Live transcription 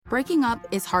Breaking up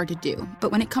is hard to do,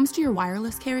 but when it comes to your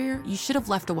wireless carrier, you should have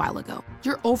left a while ago.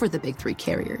 You're over the big three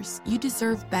carriers. You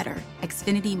deserve better.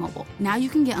 Xfinity Mobile. Now you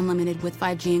can get unlimited with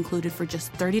 5G included for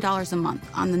just $30 a month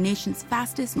on the nation's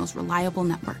fastest, most reliable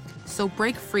network. So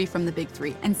break free from the big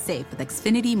three and save with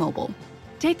Xfinity Mobile.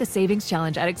 Take the savings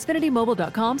challenge at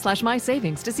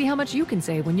xfinitymobile.com/mysavings to see how much you can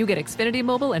save when you get Xfinity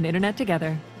Mobile and internet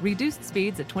together. Reduced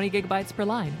speeds at 20 gigabytes per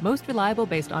line. Most reliable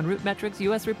based on Root Metrics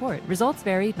US report. Results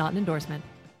vary, not an endorsement.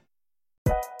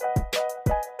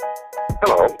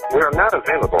 Hello, we are not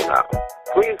available now.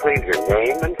 Please leave your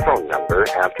name and phone number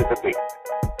after the beep.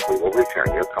 We will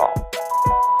return your call.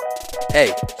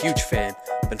 Hey, huge fan.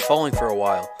 Been following for a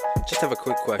while. Just have a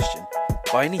quick question.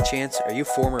 By any chance, are you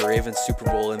former Ravens Super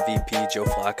Bowl MVP Joe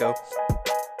Flacco?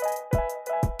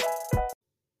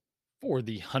 For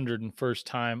the 101st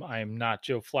time, I am not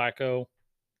Joe Flacco.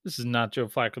 This is not Joe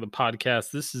Flacco, the podcast.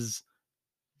 This is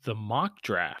the mock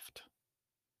draft.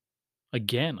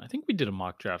 Again, I think we did a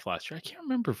mock draft last year. I can't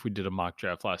remember if we did a mock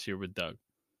draft last year with Doug.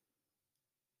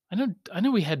 I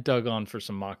know we had Doug on for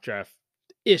some mock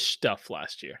draft-ish stuff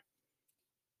last year.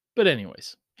 But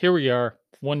anyways, here we are,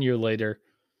 1 year later,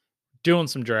 doing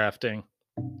some drafting.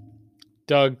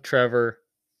 Doug, Trevor,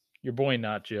 your boy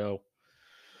Not Joe.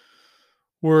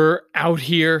 We're out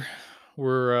here.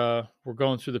 We're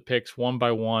going through the picks one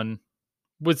by one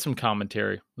with some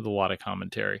commentary, with a lot of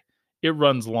commentary. It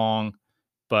runs long,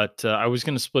 but I was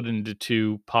going to split it into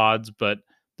two pods, but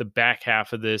the back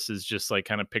half of this is just like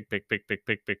kind of pick,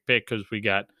 because we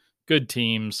got good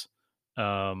teams,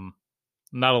 not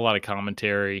a lot of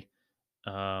commentary,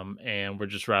 and we're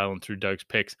just rattling through Doug's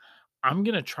picks. I'm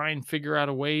going to try and figure out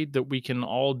a way that we can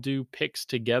all do picks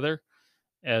together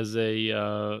as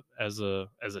a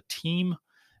team,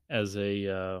 as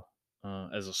a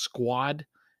squad,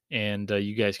 and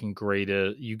you guys can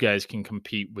you guys can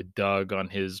compete with Doug on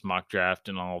his mock draft,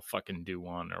 and I'll fucking do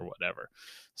one or whatever.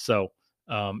 So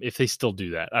if they still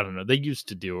do that, I don't know. They used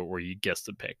to do it where you guess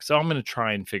the pick. So I'm going to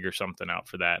try and figure something out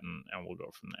for that, and we'll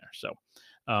go from there. So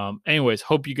anyways,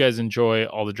 hope you guys enjoy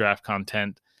all the draft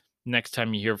content. Next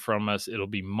time you hear from us, it'll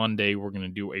be Monday. We're going to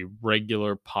do a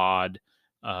regular pod,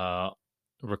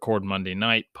 record Monday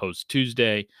night, post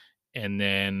Tuesday, and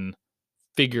then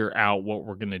figure out what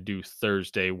we're going to do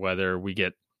Thursday, whether we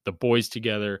get the boys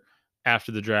together after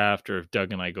the draft or if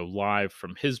Doug and I go live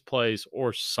from his place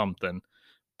or something.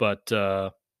 But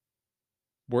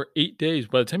we're 8 days.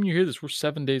 By the time you hear this, we're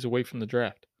 7 days away from the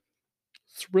draft.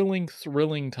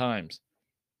 Thrilling times.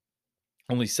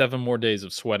 Only 7 more days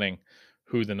of sweating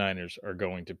who the Niners are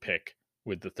going to pick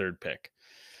with the third pick.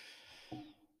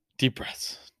 Deep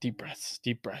breaths.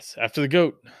 After the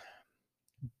GOAT,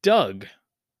 Doug,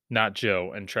 Not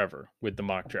Joe, and Trevor with the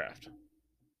mock draft.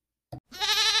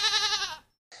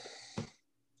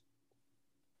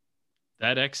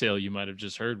 That exhale you might have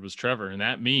just heard was Trevor, and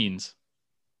that means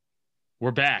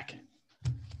we're back.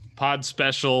 Pod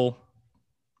special,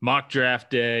 mock draft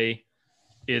day.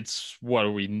 It's,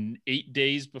 8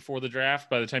 days before the draft?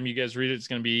 By the time you guys read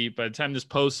it, by the time this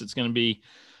posts, it's going to be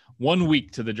 1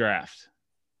 week to the draft.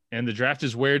 And the draft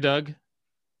is where, Doug?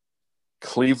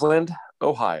 Cleveland,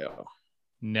 Ohio.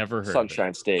 Never heard Sunshine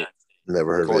of it. State.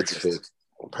 Never heard of it. It's fake.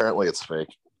 Apparently it's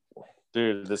fake.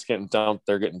 Dude, this getting dumped.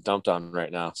 They're getting dumped on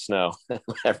right now. Snow.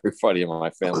 Everybody in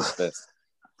my family's pissed.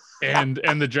 And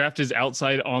the draft is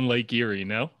outside on Lake Erie,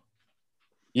 no?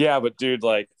 Yeah, but dude,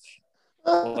 like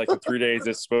in 3 days,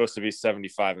 it's supposed to be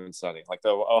 75 and sunny. Like the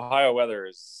Ohio weather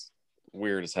is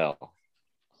weird as hell.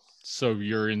 So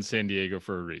you're in San Diego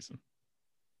for a reason.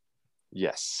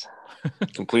 Yes.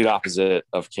 Complete opposite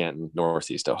of Canton,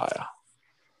 Northeast Ohio.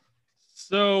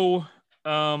 So,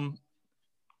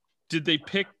 did they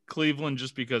pick Cleveland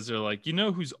just because they're like, you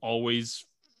know who's always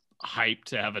hyped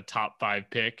to have a top 5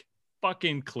 pick?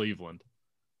 Fucking Cleveland.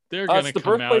 They're going to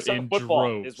come out in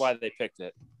droves. Is why they picked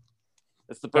it.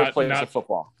 It's the birthplace of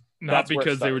football. Not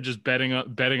because they were just betting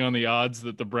on the odds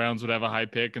that the Browns would have a high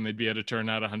pick and they'd be able to turn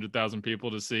out 100,000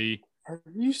 people to see. Have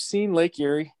you seen Lake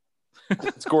Erie?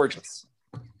 It's gorgeous.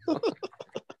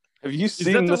 Have you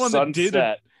seen the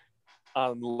sunset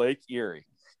on Lake Erie?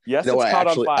 Yes, no, it's caught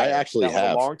on fire. I actually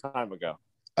have. A long time ago.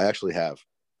 I actually have.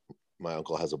 My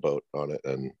uncle has a boat on it,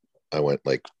 and I went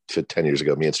like 10 years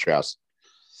ago. Me and Strauss.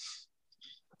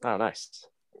 Oh, nice.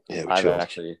 Yeah,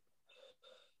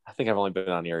 I think I've only been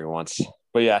on Erie once,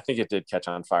 but yeah, I think it did catch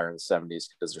on fire in the 70s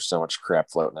because there's so much crap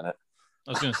floating in it.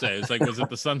 I was gonna say, it's like, was it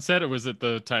the sunset or was it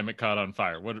the time it caught on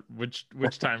fire? Which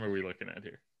time are we looking at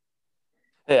here?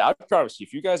 Hey, I promise you,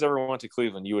 if you guys ever went to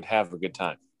Cleveland, you would have a good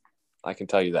time. I can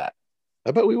tell you that.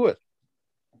 I bet we would.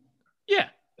 Yeah.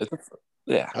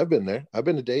 Yeah. I've been there. I've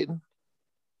been to Dayton.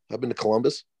 I've been to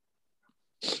Columbus.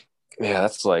 Yeah,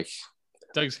 that's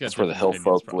Doug's got that's where the hill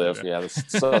folk live. probably. Yeah, the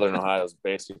Southern Ohio is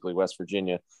basically West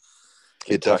Virginia.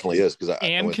 It definitely is because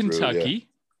and went Kentucky.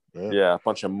 Yeah, a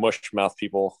bunch of mush mouth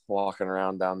people walking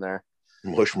around down there.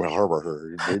 Mush my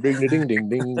harbor. Ding ding ding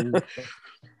ding.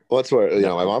 Well, that's where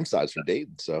my mom's side's from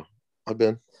Dayton, so I've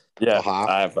been. Yeah,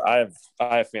 I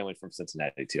have family from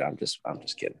Cincinnati too. I'm just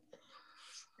kidding.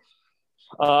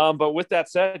 But with that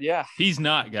said, yeah, he's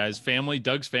not, guys.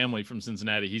 Doug's family from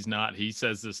Cincinnati. He's not. He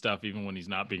says this stuff even when he's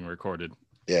not being recorded.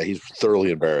 Yeah, he's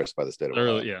thoroughly embarrassed by the state of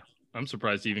Ohio. Yeah, I'm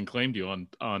surprised he even claimed you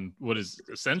on what is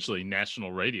essentially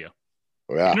national radio.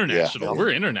 Yeah, international. Yeah.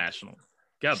 We're international.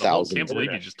 God, can't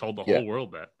believe you just told the whole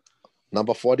world that.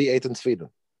 Number 48 in Sweden.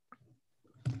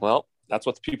 Well, that's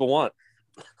what the people want.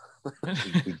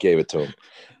 We gave it to him.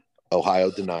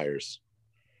 Ohio deniers.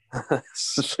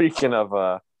 Speaking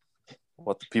of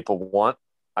what the people want,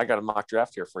 I got a mock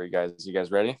draft here for you guys. You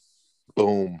guys ready?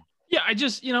 Boom. Yeah, I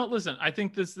just, listen, I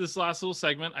think this last little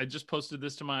segment, I just posted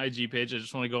this to my IG page. I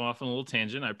just want to go off on a little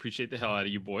tangent. I appreciate the hell out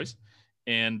of you boys.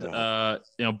 And,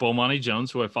 Bomani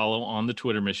Jones, who I follow on the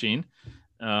Twitter machine,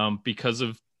 because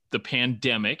of the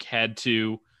pandemic, had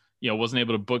to, wasn't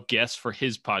able to book guests for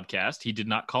his podcast. He did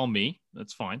not call me.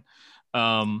 That's fine.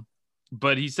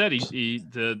 But he said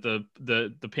the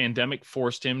pandemic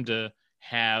forced him to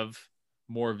have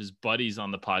more of his buddies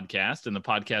on the podcast, and the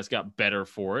podcast got better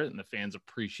for it, and the fans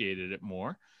appreciated it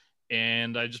more.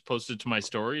 And I just posted to my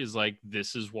story is like,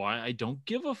 this is why I don't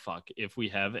give a fuck if we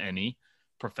have any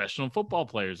professional football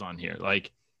players on here.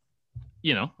 Like,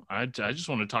 I just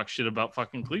want to talk shit about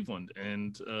fucking Cleveland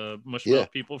and much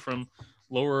about people from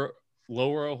lower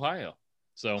Ohio.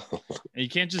 So you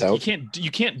can't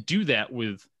you can't do that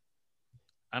with,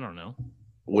 I don't know.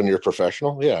 When you're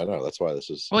professional, yeah, I know. That's why this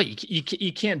is. Well,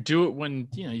 you can't do it when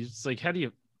it's like, how do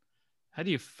you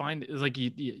find it's like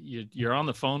you're on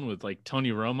the phone with like Tony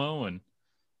Romo, and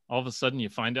all of a sudden you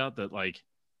find out that like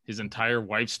his entire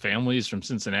wife's family is from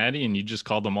Cincinnati, and you just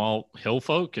called them all hill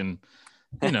folk, and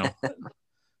that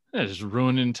just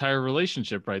ruined an entire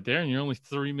relationship right there, and you're only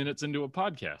 3 minutes into a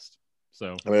podcast.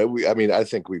 So I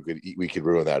think we could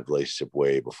ruin that relationship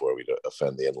way before we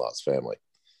offend the in-laws family.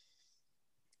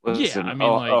 Listen,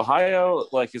 Ohio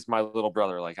is my little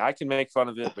brother. Like, I can make fun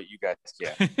of it, but you guys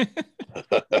can't.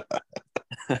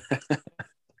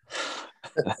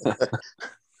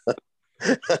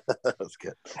 That's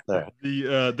good. All right.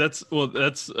 It's what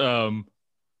did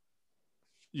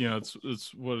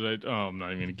I'm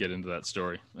not even gonna get into that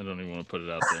story. I don't even want to put it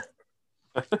out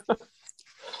there.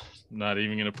 Not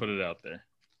even gonna put it out there.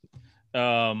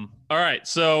 All right,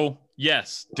 so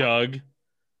yes, Doug's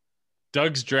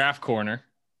draft corner.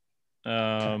 We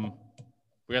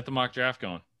got the mock draft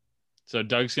going. So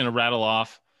Doug's going to rattle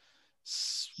off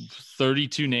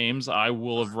 32 names. I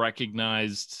will have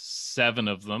recognized 7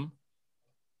 of them.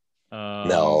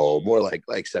 No, more like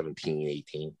 17,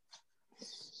 18.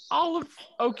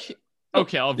 Okay.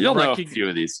 You'll know a few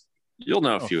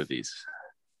of these.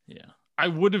 Yeah. I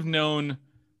would have known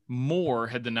more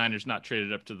had the Niners not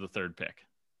traded up to the 3rd pick.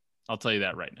 I'll tell you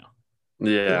that right now.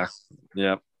 Yeah.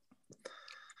 Yep.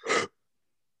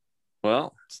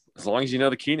 Well, as long as you know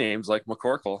the key names like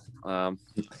McCorkle, I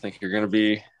think you're going to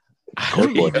be. I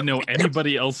don't even know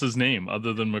anybody else's name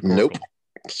other than McCorkle. Nope,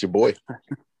 it's your boy.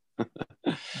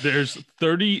 There's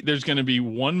going to be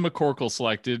 1 McCorkle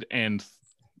selected and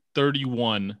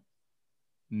 31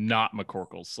 not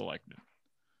McCorkle selected.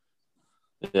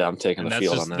 Yeah, I'm taking the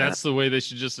field on that. That's the way they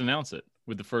should just announce it.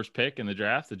 With the 1st pick in the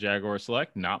draft, the Jaguars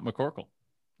select not McCorkle.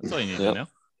 That's all you need to know.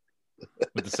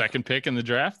 With the 2nd pick in the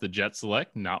draft, the Jets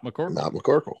select not McCorkle. Not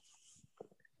McCorkle.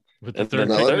 With the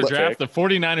 3rd pick in the draft, the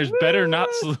 49ers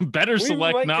better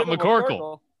select not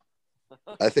McCorkle.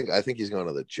 I think he's going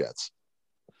to the Jets.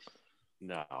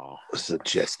 No. This is a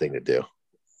Jets thing to do.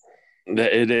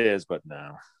 It is, but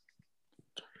no.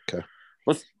 Okay.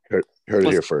 Heard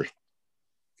it here first.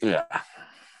 Yeah.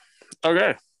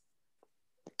 Okay.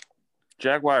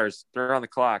 Jaguars, they're on the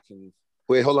clock. And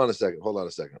wait, hold on a second. One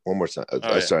more time.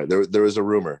 Sorry, there was a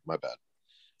rumor. My bad.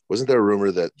 Wasn't there a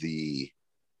rumor that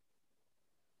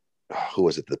who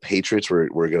was it? The Patriots were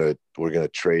gonna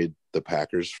trade the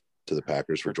Packers to the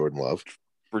Packers for Jordan Love.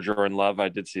 For Jordan Love, I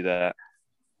did see that.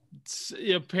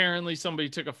 Apparently, somebody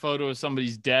took a photo of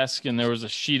somebody's desk, and there was a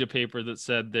sheet of paper that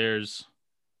said there's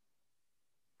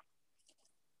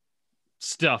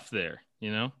stuff there.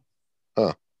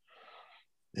 Huh.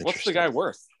 What's the guy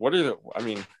worth?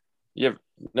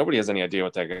 Nobody has any idea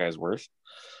what that guy's worth.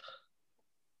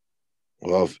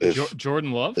 Well, if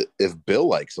Jordan Love, if Bill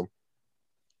likes him,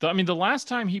 the last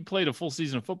time he played a full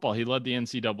season of football, he led the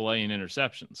NCAA in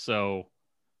interceptions. So,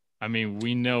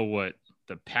 we know what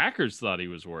the Packers thought he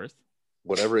was worth.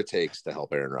 whatever it takes to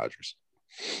help Aaron Rodgers.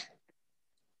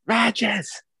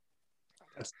 Rodgers.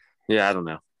 Yeah, I don't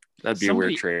know. That'd be a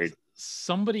weird trade.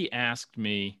 Somebody asked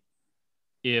me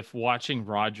if watching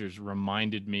Rodgers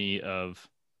reminded me of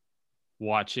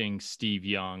watching Steve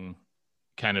Young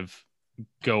kind of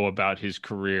go about his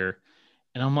career.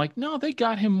 And I'm like, no, they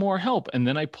got him more help. And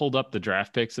then I pulled up the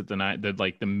draft picks at the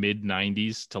mid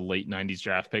 90s to late 90s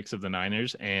draft picks of the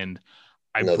Niners. And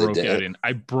I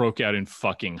broke out in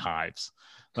fucking hives.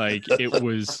 Like it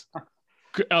was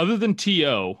other than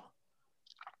T.O.,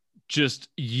 just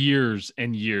years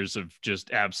and years of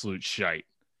just absolute shite.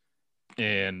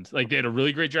 And like they had a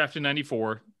really great draft in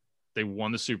 94. They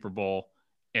won the Super Bowl.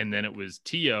 And then it was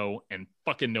T.O. and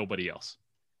fucking nobody else.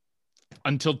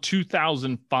 Until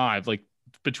 2005, like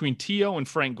between T.O. and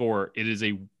Frank Gore, it is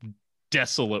a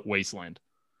desolate wasteland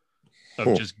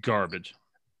of just garbage.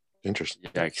 Interesting.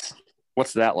 Yikes.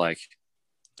 What's that like?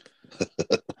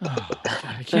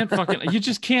 I can't fucking, you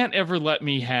just can't ever let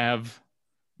me have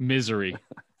misery.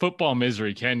 Football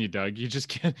misery, can you, Doug? You just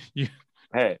can't. You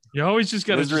always just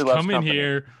got to just come in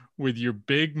here with your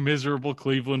big, miserable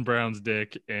Cleveland Browns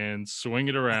dick and swing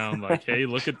it around like, hey,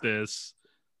 look at this.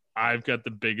 I've got the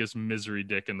biggest misery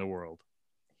dick in the world.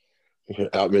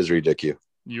 Out misery dick you.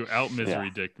 You out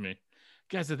misery dicked me.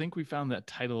 Guys, I think we found that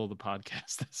title of the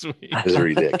podcast this week.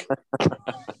 Misery dick.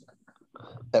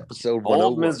 Episode 101.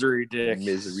 Old misery dick.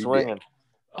 Misery swinging. dick.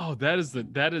 Oh, that's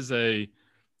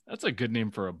a good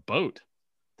name for a boat.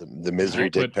 The misery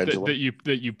dick pendulum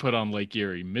that you put on Lake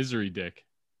Erie. Misery dick.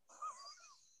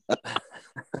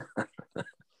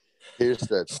 Here's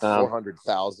the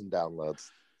 400,000 downloads.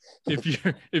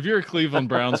 If you're a Cleveland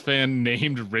Browns fan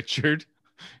named Richard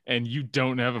and you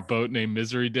don't have a boat named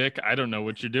Misery Dick, I don't know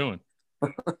what you're doing.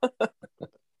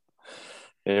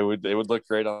 It would look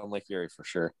great on Lake Erie for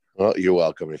sure. Well, you're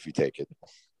welcome if you take it.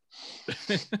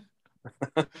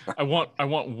 I want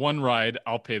one ride.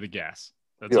 I'll pay the gas.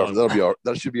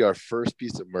 That should be our first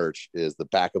piece of merch is the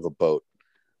back of a boat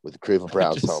with the Cleveland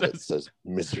Browns helmet that says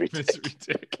Misery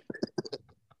Dick.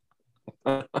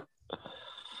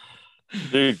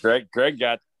 Dude, Greg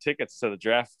got tickets to the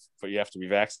draft, but you have to be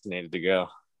vaccinated to go.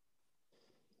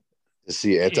 To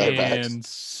see anti-vax. And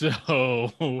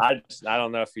so I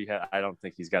don't know if I don't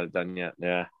think he's got it done yet.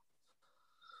 Yeah.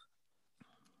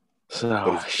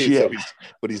 So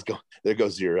he's going. There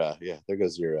goes your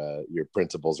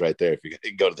principles right there. If you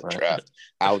go to the draft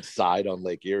outside on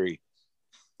Lake Erie,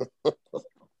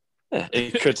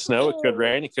 it could snow, it could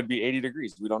rain, it could be 80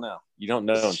 degrees. We don't know. You don't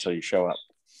know until you show up.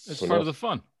 It's part of the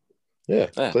fun. Yeah.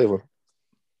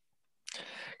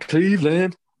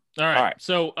 Cleveland. All right.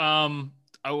 So,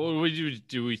 what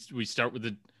do we start with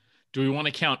do we want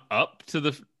to count up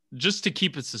to just to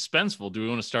keep it suspenseful? Do we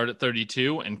want to start at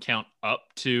 32 and count up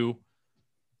to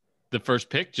the first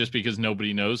pick just because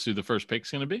nobody knows who the first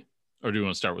pick's going to be? Or do we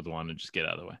want to start with one and just get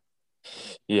out of the way?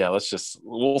 Yeah,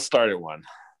 we'll start at one.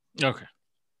 Okay.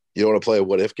 You don't want to play a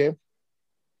what if game?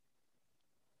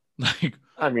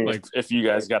 If you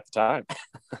guys got the time.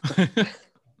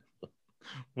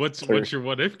 What's your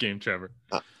what if game, Trevor?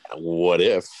 What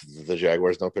if the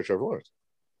Jaguars don't pick Trevor Lawrence?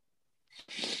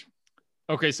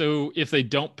 Okay, so if they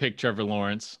don't pick Trevor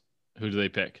Lawrence, who do they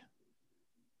pick?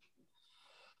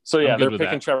 So yeah, they're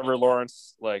picking Trevor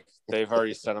Lawrence. Like they've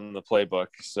already sent him the playbook.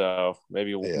 So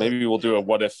maybe we'll do a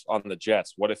what if on the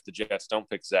Jets. What if the Jets don't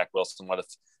pick Zach Wilson? What if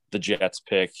the Jets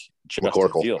pick Justin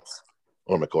Fields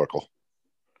or McCorkle?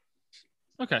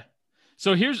 Okay,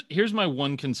 so here's my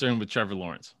one concern with Trevor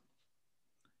Lawrence,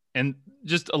 and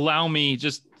just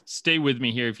stay with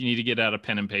me here if you need to get out a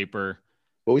pen and paper.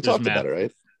 Well, we talked about it,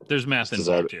 right? There's math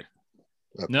involved here.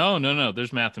 Okay. No.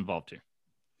 There's math involved here.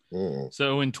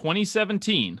 So in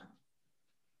 2017,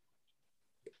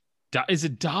 is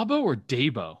it Dabo or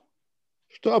Dabo?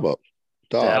 Dabo.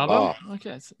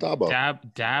 Okay.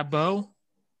 Dabo.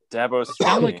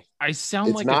 Dabo. I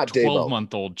sound like a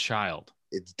 12-month-old child.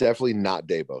 It's definitely not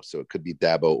Dabo, so it could be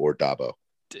Dabo or Dabo.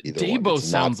 Dabo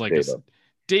sounds like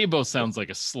Dabo sounds like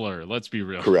a slur. Let's be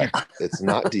real. Correct. It's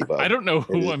not Debo. I don't know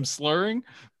who I'm slurring,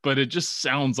 but it just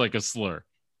sounds like a slur.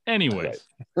 Anyways,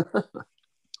 right.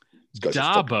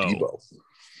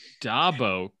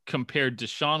 Dabo compared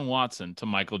Deshaun Watson to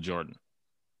Michael Jordan.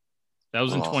 That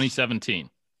was in 2017.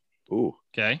 Ooh.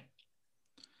 Okay.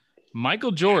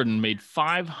 Michael Jordan made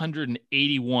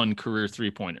 581 career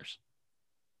three-pointers.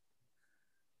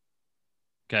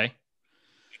 Okay.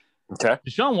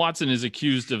 Deshaun Watson is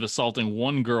accused of assaulting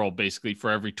one girl basically for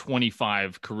every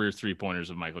 25 career three-pointers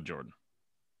of Michael Jordan.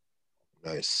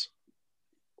 Nice.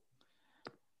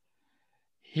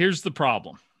 Here's the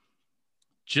problem.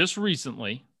 Just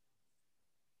recently,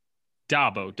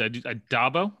 Dabo.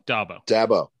 Dabo?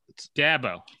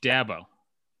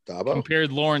 Dabo.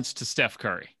 Compared Lawrence to Steph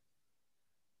Curry.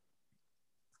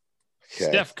 Okay.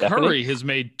 Steph Curry has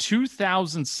made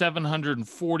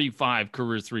 2,745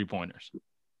 career three-pointers.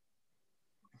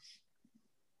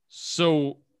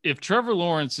 So if Trevor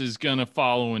Lawrence is going to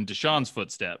follow in Deshaun's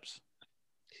footsteps,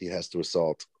 he has to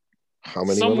assault how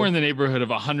many? Somewhere in the neighborhood of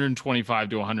 125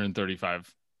 to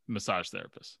 135 massage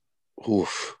therapists.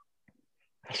 Oof.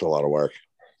 That's a lot of work.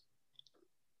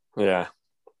 Yeah.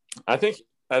 I think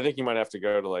you might have to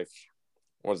go to like,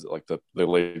 what is it, like the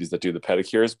ladies that do the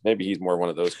pedicures? Maybe he's more one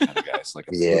of those kind of guys. Like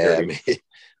maybe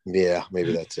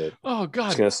that's it. Oh God!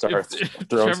 He's gonna start if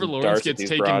Trevor Lawrence gets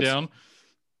taken down.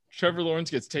 Trevor Lawrence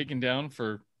gets taken down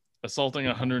for assaulting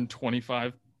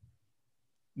 125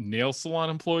 nail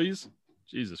salon employees.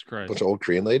 Jesus Christ! Bunch of old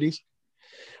Korean ladies.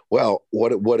 Well,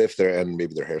 what if they're, and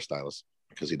maybe they're hairstylists,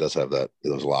 because he does have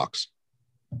those locks.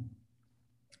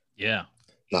 Yeah.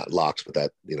 Not locks, but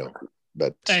that,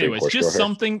 that. Anyways, just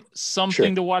something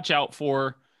sure. to watch out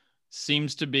for.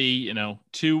 Seems to be,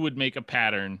 2 would make a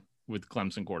pattern with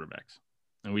Clemson quarterbacks,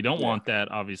 and we don't want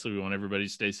that. Obviously, we want everybody to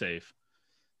stay safe.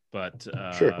 But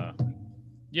sure.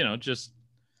 Just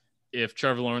if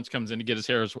Trevor Lawrence comes in to get his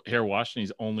hair washed and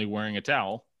he's only wearing a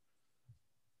towel,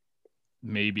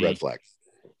 maybe red flag.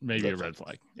 Maybe a red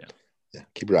flag. Yeah. Yeah.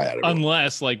 Keep your eye out.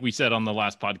 Unless, like we said on the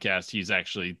last podcast, he's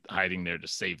actually hiding there to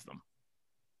save them,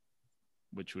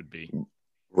 which would be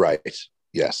right.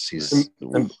 Yes, he's.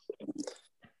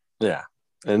 Yeah,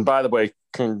 and by the way,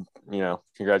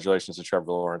 congratulations to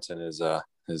Trevor Lawrence and his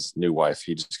new wife.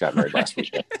 He just got married last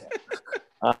week.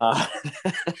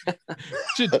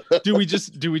 Do we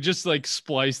just like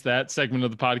splice that segment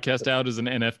of the podcast out as an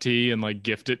NFT and like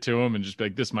gift it to him and just be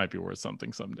like, this might be worth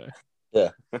something someday?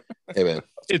 Yeah. Hey man,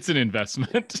 it's an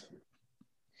investment.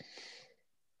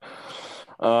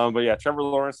 But yeah, Trevor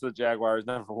Lawrence to the Jaguars,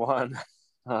 number 1.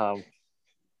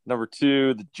 Number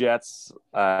 2, the Jets.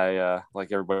 I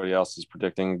like everybody else is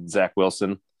predicting Zach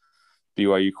Wilson,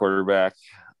 BYU quarterback.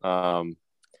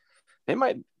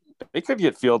 They could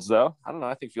get Fields though. I don't know.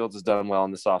 I think Fields has done well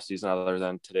in this offseason, other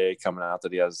than today coming out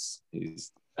that he's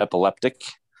epileptic.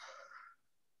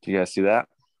 Do you guys see that?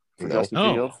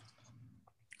 Justin Fields.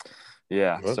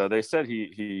 Yeah. What? So they said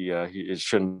he it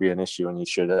shouldn't be an issue and he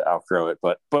should outgrow it.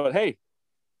 But hey,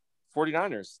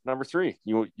 49ers, number 3.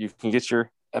 You can get your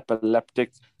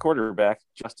epileptic quarterback,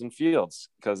 Justin Fields,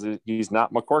 because he's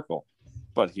not McCorkle,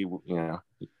 but he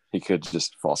could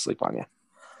just fall asleep on you.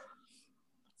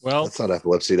 Well, that's not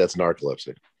epilepsy. That's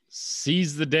narcolepsy.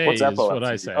 Seize the day is what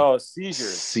I say. Oh,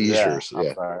 seizures. Seizures.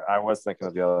 Yeah. I was thinking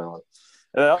of the other one.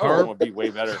 The other one would be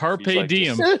way better. Carpe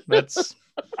diem. That's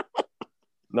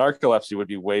narcolepsy would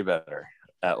be way better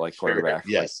at like quarterback.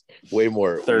 Yes, way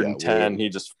more. 3rd and 10, he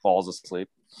just falls asleep.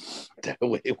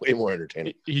 Way more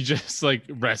entertaining. He just like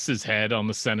rests his head on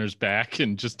the center's back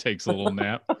and just takes a little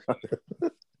nap.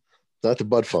 Not the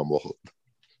butt fumble,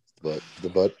 but the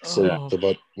butt. So the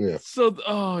butt. Yeah. So,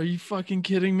 are you fucking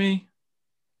kidding me?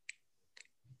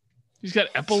 He's got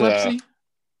epilepsy.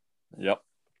 Yep.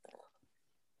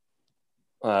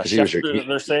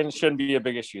 They're saying it shouldn't be a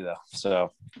big issue though.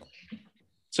 So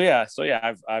yeah.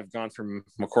 I've gone from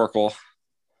McCorkle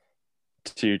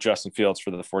to Justin Fields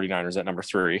for the 49ers at number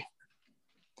 3.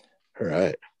 All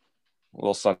right. A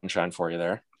little sunshine for you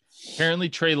there. Apparently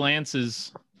Trey Lance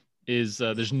is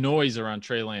there's noise around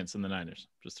Trey Lance in the Niners.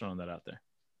 Just throwing that out there.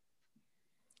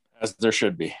 As there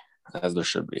should be.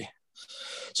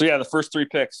 So yeah, the first 3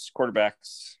 picks,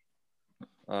 quarterbacks,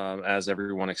 as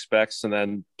everyone expects. And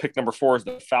then pick number 4 is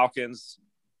the Falcons.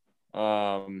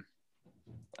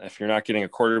 If you're not getting a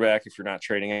quarterback, if you're not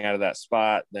trading out of that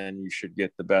spot, then you should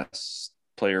get the best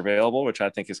player available, which I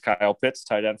think is Kyle Pitts,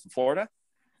 tight end from Florida.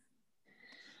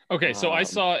 Okay, so I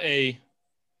saw a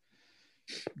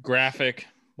graphic,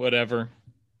 whatever,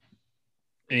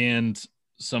 and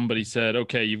somebody said,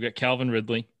 okay, you've got Calvin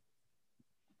Ridley,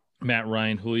 Matt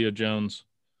Ryan, Julio Jones,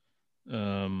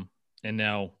 and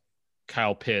now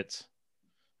Kyle Pitts.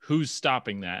 Who's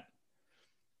stopping that?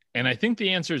 And I think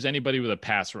the answer is anybody with a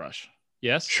pass rush.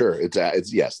 Yes. Sure.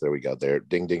 It's yes. There we go. There.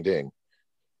 Ding, ding, ding.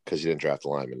 Because you didn't draft the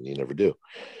lineman. You never do.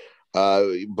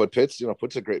 But Pitts,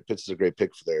 Pitts is a great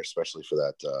pick for there, especially for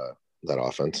that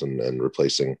offense and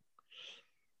replacing.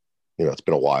 It's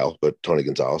been a while, but Tony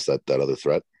Gonzalez, that other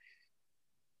threat,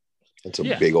 and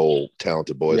some big old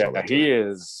talented boys. Yeah, on that he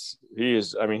is.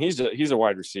 I mean, he's a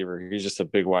wide receiver. He's just a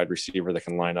big wide receiver that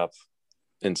can line up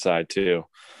inside too.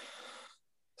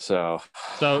 So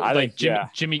I like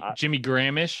Jimmy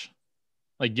Graham-ish.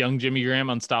 Like young Jimmy Graham,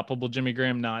 unstoppable Jimmy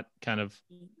Graham, not kind of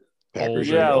old.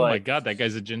 Yeah, my God, that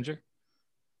guy's a ginger.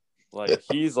 Like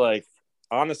he's like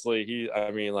honestly,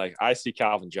 I see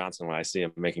Calvin Johnson when I see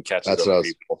him making catches. That's what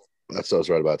I was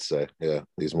right about to say. Yeah,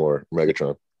 he's more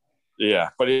Megatron. Yeah,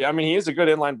 but he is a good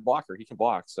inline blocker. He can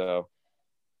block, so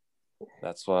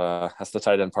that's the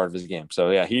tight end part of his game.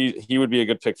 So yeah, he would be a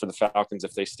good pick for the Falcons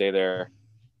if they stay there.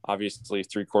 Obviously,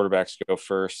 3 quarterbacks go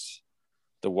first.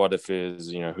 The what if is,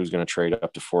 who's going to trade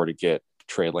up to 4 to get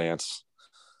Trey Lance,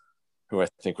 who I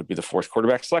think would be the 4th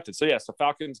quarterback selected. So yeah, so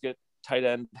Falcons get tight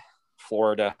end,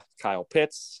 Florida, Kyle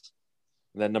Pitts.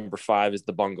 And then number 5 is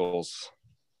the Bungles.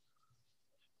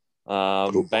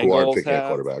 Bengals who are picking a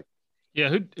quarterback. Yeah,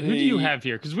 who do you have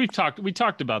here? Because we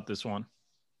talked about this one.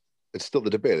 It's still the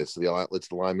debate. It's the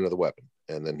lineman of the weapon,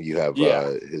 and then you have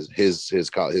his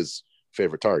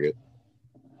favorite target.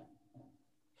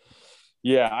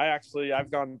 Yeah,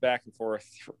 I've gone back and forth.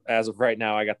 As of right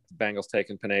now, I got the Bengals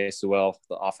taking Penei Sewell,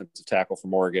 the offensive tackle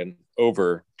from Oregon,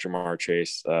 over Jamar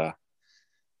Chase,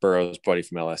 Burrow's buddy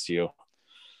from LSU.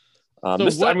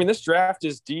 This draft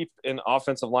is deep in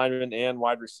offensive linemen and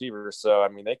wide receivers. So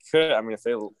they could. If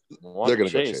they want, they're going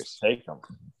to go Chase. Take them.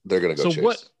 They're going to go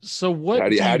Chase. What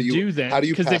how do you do then? How do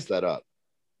you pass that up?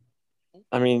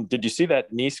 Did you see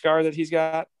that knee scar that he's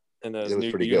got in those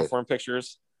new uniform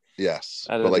pictures? Yes,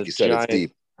 but like you said, it's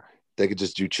deep. They could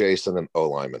just do Chase and then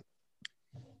lineman.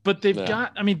 But they've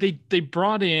got. They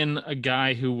brought in a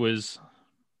guy who was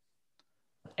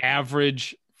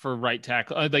average for right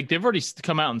tackle. They've already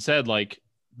come out and said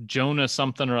Jonah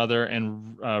something or other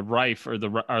and Rife are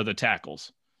the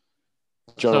tackles.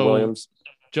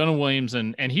 Jonah Williams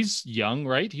and he's young,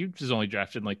 right? He was only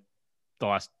drafted in the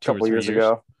last 2 or 3 years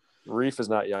ago. Reef is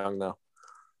not young though.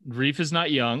 Reef is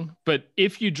not young, but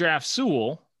if you draft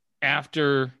Sewell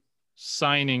after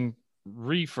signing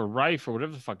Reef or Rife or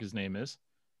whatever the fuck his name is,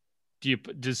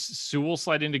 does Sewell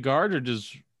slide into guard or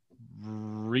does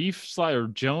Reef slide or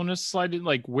Jonas slide in?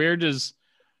 What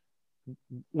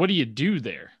do you do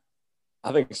there?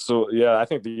 I think so. Yeah, I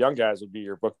think the young guys would be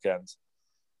your bookends,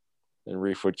 and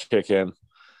Reef would kick in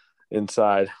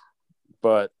inside.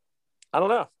 But I don't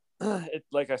know.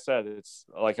 Like I said, it's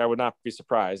I would not be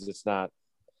surprised. It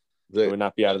would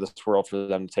not be out of this world for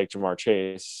them to take Jamar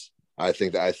Chase. I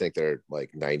think they're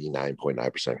 99.9% going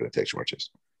to take Jamar Chase.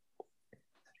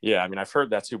 Yeah, I've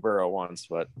heard that to Burrow once,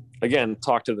 but again,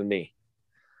 talk to the knee.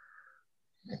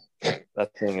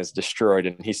 That thing is destroyed,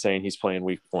 and he's saying he's playing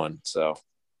week 1. So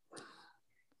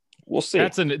we'll see.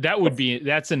 That's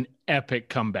an epic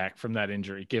comeback from that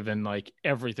injury, given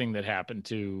everything that happened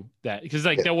to that. Because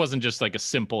that wasn't just a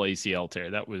simple ACL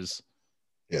tear. That was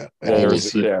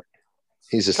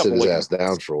he's just sitting his ass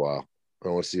down for a while. I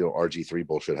don't want to see RG3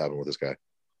 bullshit happen with this guy.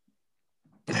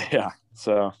 Yeah.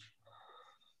 So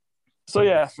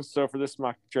for this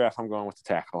mock draft, I'm going with the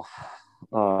tackle.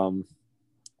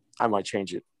 I might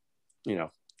change it,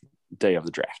 day of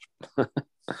the draft.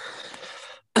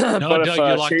 No, Doug,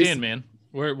 you're locked in, man.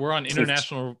 We're on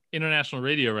international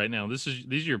radio right now. These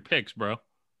are your picks, bro.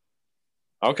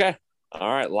 Okay. All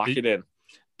right, lock it in.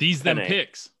 These them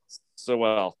picks. So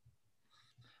well.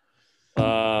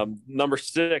 Number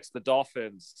 6, the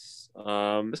Dolphins.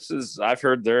 I've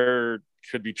heard they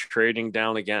could be trading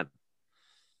down again.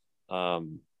 I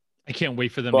can't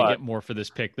wait for them to get more for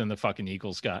this pick than the fucking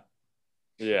Eagles got.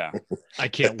 Yeah. I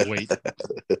can't wait.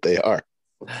 They are.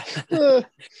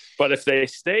 But if they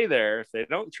stay there, if they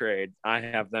don't trade, I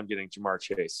have them getting Jamar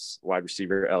Chase, wide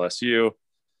receiver, LSU.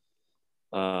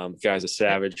 Guy's a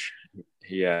savage.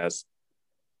 He has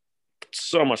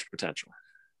so much potential.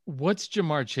 What's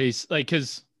Jamar Chase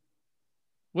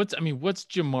what's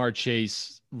Jamar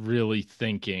Chase really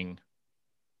thinking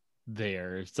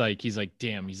there? It's he's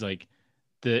damn, he's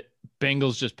the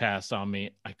Bengals just passed on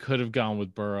me. I could have gone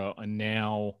with Burrow, and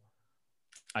now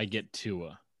I get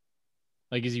Tua.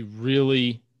 Is he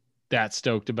really that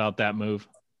stoked about that move?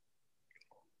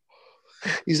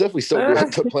 He's definitely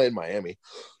stoked to play in Miami.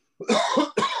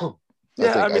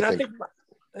 I think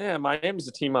Miami's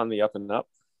a team on the up and up.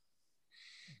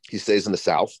 He stays in the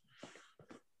South,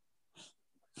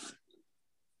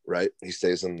 right? He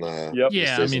stays in the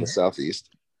in the Southeast,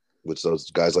 which those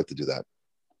guys like to do that.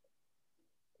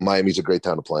 Miami's a great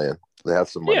town to play in. They have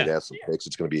some money, they have some picks.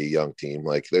 It's going to be a young team.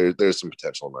 There's some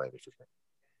potential in Miami for sure.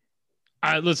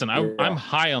 I'm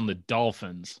high on the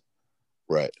Dolphins.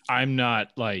 Right. I'm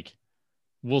not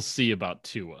we'll see about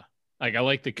Tua. I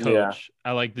like the coach.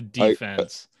 I like the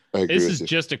defense. I agree this is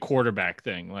just a quarterback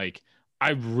thing.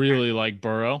 I really like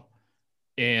Burrow,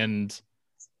 and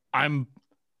I'm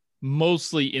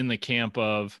mostly in the camp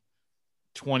of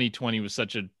 2020 was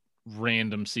such a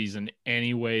random season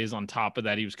anyways. On top of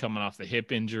that, he was coming off the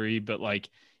hip injury, but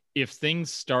if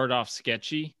things start off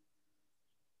sketchy,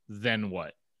 then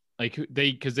what? Like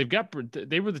because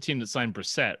they were the team that signed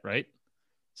Brissett, right?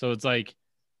 So it's like,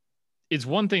 it's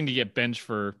one thing to get benched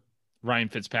for Ryan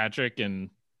Fitzpatrick and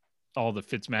all the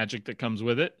Fitz magic that comes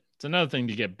with it. It's another thing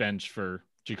to get benched for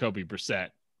Jacoby Brissett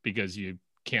because you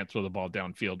can't throw the ball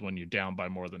downfield when you're down by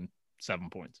more than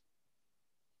 7 points.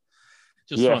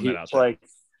 Just throwing that out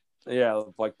there.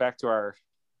 Like back to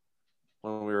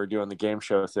when we were doing the game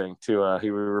show thing too,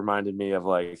 he reminded me of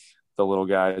like the little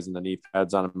guys in the knee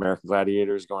pads on American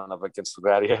Gladiators going up against the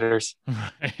Gladiators.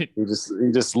 Right. He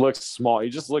just looks small. He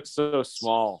just looks so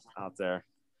small out there.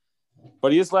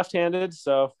 But he is left-handed,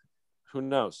 so who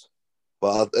knows?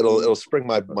 Well, it'll spring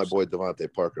my boy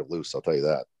Devontae Parker loose. I'll tell you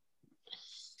that.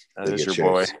 That is your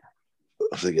boy.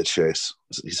 If they get Chase,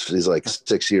 he's like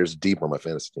 6 years deep on my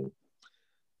fantasy team.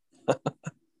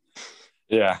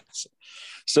 Yeah.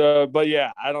 So, but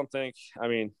yeah, I don't think. I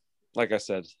mean, like I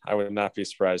said, I would not be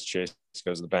surprised Chase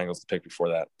goes to the Bengals the pick before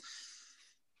that.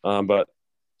 But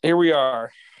here we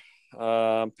are,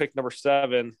 pick number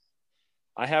 7.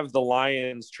 I have the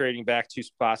Lions trading back 2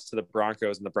 spots to the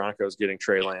Broncos, and the Broncos getting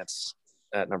Trey Lance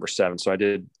at number 7. So I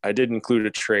did include a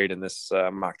trade in this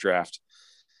mock draft.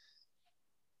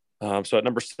 So at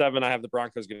number 7, I have the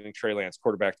Broncos getting Trey Lance,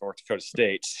 quarterback, North Dakota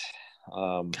State.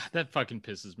 God, that fucking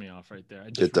pisses me off right there.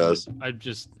 It does.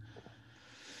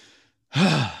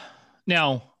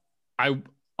 Now,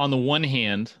 on the one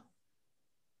hand,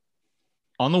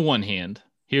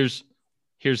 here's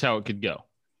how it could go.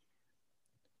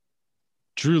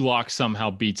 Drew Lock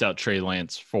somehow beats out Trey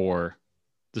Lance for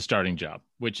the starting job,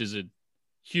 which is a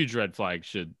huge red flag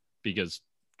because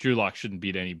Drew Lock shouldn't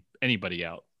beat anybody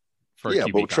out.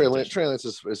 But Trey Lance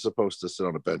is supposed to sit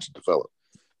on a bench and develop.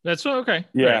 That's okay.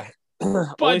 Yeah. Right.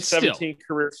 But only 17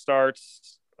 career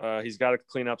starts. He's got to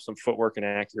clean up some footwork and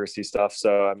accuracy stuff.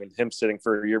 So, I mean, him sitting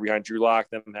for a year behind Drew Lock,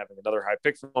 them having another high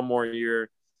pick for one more year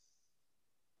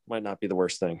might not be the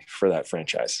worst thing for that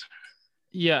franchise.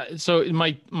 Yeah. So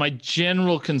my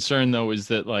general concern, though, is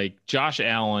that like Josh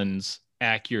Allen's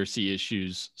accuracy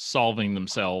issues solving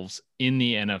themselves in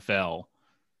the NFL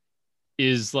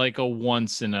is like a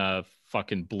once in a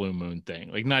fucking blue moon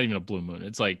thing. Like not even a blue moon.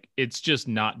 It's like, it's just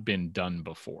not been done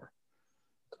before.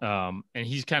 And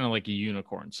he's kind of like a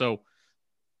unicorn. So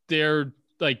they're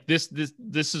like, this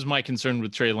is my concern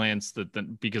with Trey Lance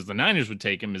because the Niners would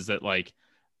take him is that like,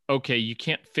 okay, you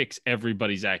can't fix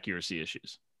everybody's accuracy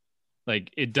issues.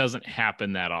 Like it doesn't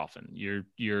happen that often.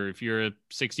 If you're a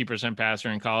 60% passer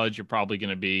in college, you're probably going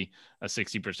to be a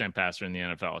 60% passer in the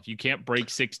NFL. If you can't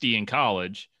break 60 in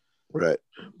college, right?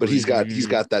 But he's got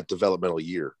that developmental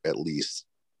year at least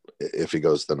if he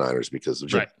goes to the Niners because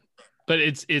of right. But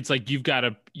it's like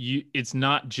it's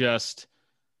not just,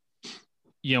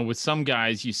 with some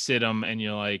guys you sit them and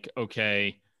you're like,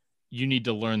 okay, you need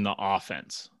to learn the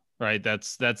offense, right?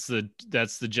 That's the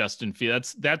Justin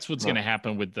Fields. That's what's going to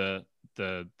happen with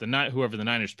whoever the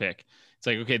Niners pick. It's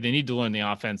like, okay, they need to learn the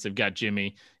offense. They've got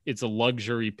Jimmy. It's a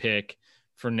luxury pick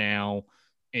for now,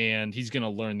 and he's going to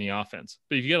learn the offense.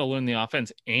 But if you got to learn the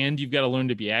offense and you've got to learn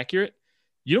to be accurate,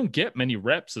 you don't get many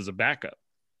reps as a backup.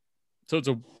 So it's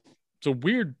a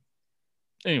weird.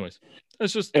 Anyways,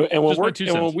 that's just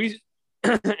when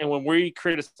we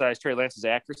criticize Trey Lance's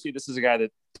accuracy, this is a guy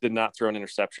that did not throw an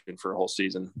interception for a whole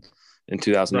season in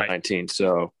 2019. Right.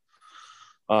 So,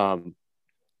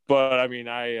 but I mean,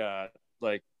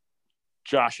 like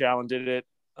Josh Allen did it.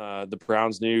 The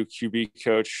Browns' new QB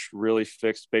coach really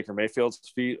fixed Baker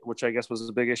Mayfield's feet, which I guess was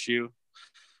a big issue.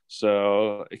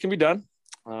 So it can be done.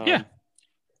 But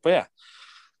yeah.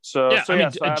 So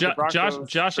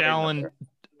Josh Allen.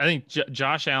 I think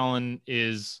Josh Allen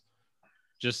is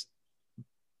just,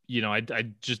 I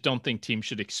just don't think teams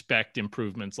should expect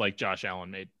improvements like Josh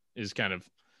Allen made. Is kind of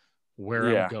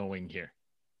where I'm going here.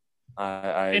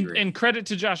 I agree. And credit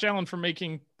to Josh Allen for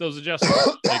making those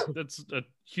adjustments. Like, that's a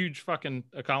huge fucking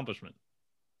accomplishment.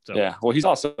 So yeah, well, he's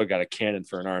also got a cannon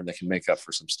for an arm that can make up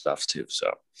for some stuff too.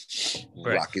 So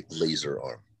rocket laser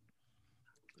arm.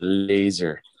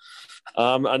 Laser.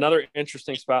 Another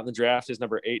interesting spot in the draft is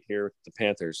number 8 here with the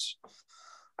Panthers.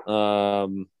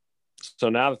 So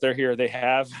now that they're here, they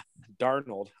have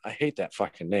Darnold. I hate that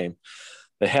fucking name.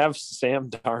 They have Sam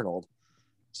Darnold.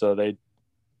 So they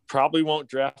probably won't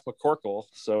draft McCorkle.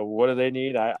 So what do they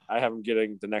need? I have them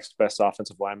getting the next best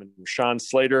offensive lineman, Rashawn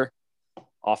Slater,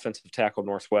 offensive tackle,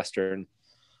 Northwestern.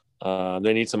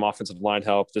 They need some offensive line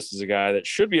help. This is a guy that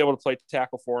should be able to play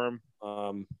tackle for him.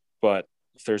 But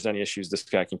if there's any issues, this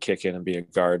guy can kick in and be a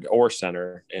guard or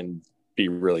center and be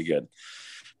really good.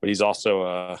 But he's also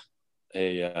a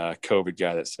COVID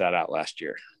guy that sat out last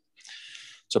year.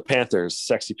 So Panthers,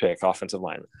 sexy pick, offensive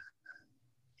lineman.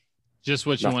 Just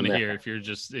what you want to hear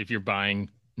if you're buying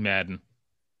Madden.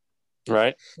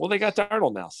 Right. Well, they got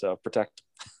Darnold now, so protect.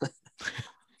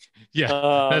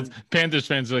 Yeah, that's Panthers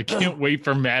fans are like, can't wait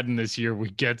for Madden this year. We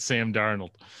get Sam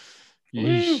Darnold.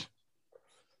 Yeesh.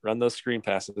 Run those screen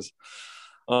passes.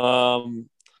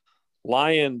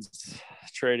 Lions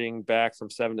trading back from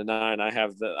 7 to 9.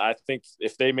 I think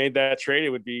if they made that trade,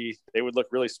 they would look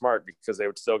really smart because they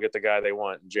would still get the guy they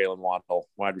want, Jalen Waddle,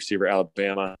 wide receiver,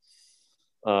 Alabama.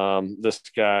 This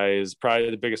guy is probably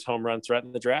the biggest home run threat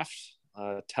in the draft,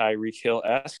 Tyreek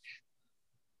Hill-esque,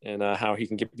 and how he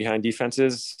can get behind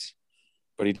defenses.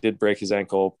 But he did break his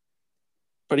ankle.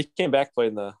 But he came back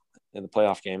playing in the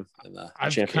playoff game in the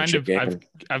championship game.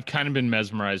 I've kind of been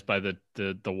mesmerized by the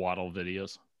Waddle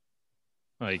videos.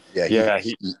 Like,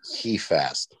 he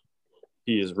fast.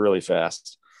 He is really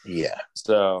fast. Yeah.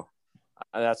 So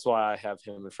that's why I have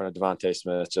him in front of Devontae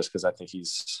Smith, just because I think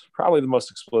he's probably the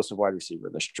most explosive wide receiver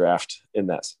in this draft in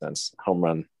that sense. Home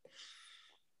run,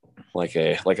 like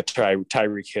a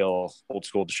Tyreek Hill, old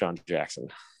school Deshaun Jackson.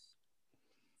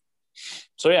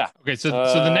 So yeah. Okay, so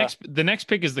the next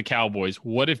pick is the Cowboys.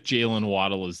 What if Jalen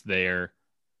Waddle is there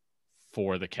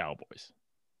for the Cowboys?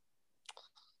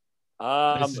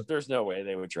 There's no way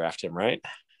they would draft him, right?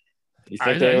 You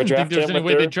think they would draft him? There's any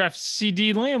way they draft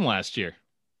CD Lamb last year.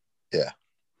 Yeah.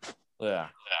 Well,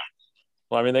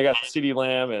 I mean, they got CD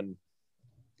Lamb and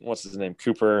what's his name,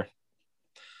 Cooper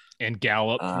and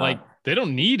Gallup. They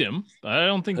don't need him. I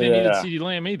don't think they needed CD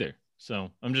Lamb either.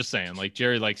 So I'm just saying, like,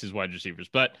 Jerry likes his wide receivers,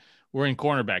 but we're in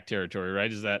cornerback territory,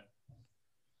 right? Is that?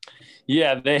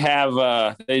 Yeah, they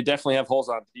have. They definitely have holes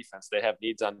on defense. They have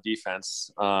needs on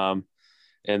defense.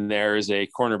 And there is a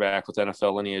cornerback with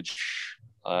NFL lineage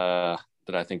that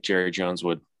I think Jerry Jones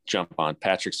would jump on.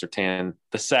 Patrick Surtain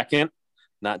II,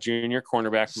 not junior,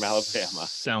 cornerback from Alabama.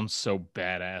 Sounds so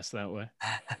badass that way.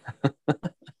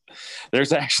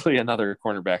 There's actually another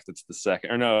cornerback that's the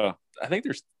second. Or no, I think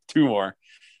there's two more.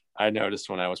 I noticed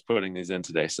when I was putting these in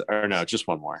today. Just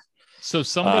one more. So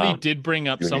somebody did bring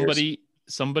up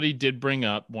somebody did bring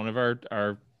up, one of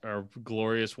our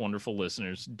glorious, wonderful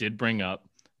listeners did bring up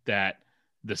that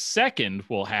the second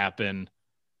will happen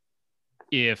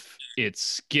if it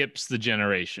skips the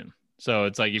generation. So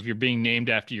it's like if you're being named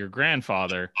after your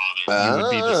grandfather, you would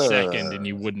be the second and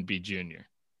you wouldn't be junior.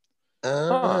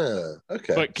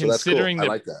 Okay. But considering cool. I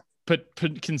like that. But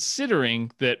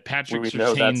considering that Patrick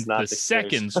Surtain the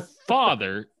second's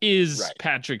father is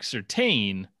Patrick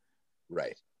Surtain,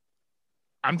 right?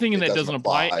 I'm thinking that doesn't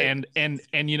apply. And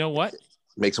you know what?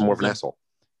 Makes him more of an asshole.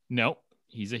 No,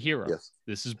 he's a hero. Yes.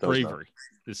 This is bravery.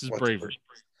 This is bravery.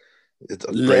 It's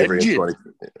bravery.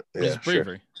 It's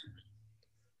bravery.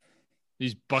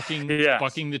 He's bucking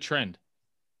the trend.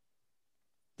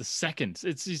 The second,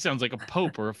 he sounds like a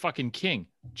pope or a fucking king.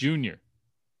 Junior.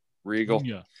 Regal.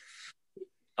 Yeah.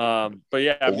 But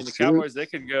yeah, I mean, the Cowboys, they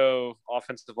could go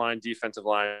offensive line, defensive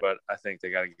line, but I think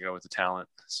they got to go with the talent.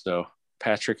 So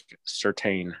Patrick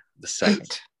Surtain II.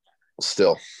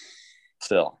 Still.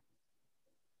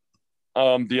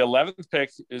 The 11th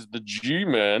pick is the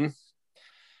G-Men.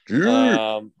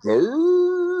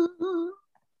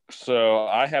 So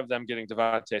I have them getting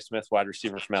Devontae Smith, wide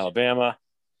receiver from Alabama.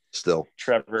 Still,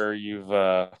 Trevor, you've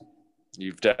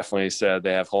definitely said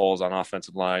they have holes on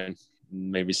offensive line,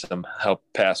 maybe some help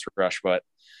pass rush, but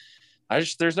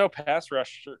there's no pass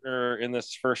rush in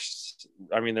this first.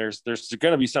 I mean, there's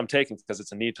going to be some taken because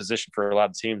it's a need position for a lot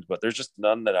of teams, but there's just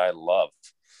none that I love.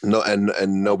 No, and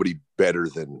nobody better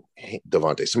than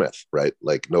Devontae Smith, right?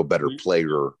 Like no better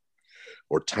player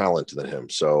or talent than him.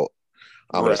 So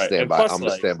I'm going to stand by. I'm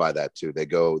going to stand by that too. They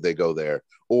go there,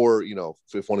 or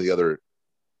if one of the other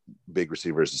big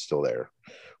receivers is still there,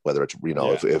 whether it's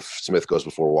if Smith goes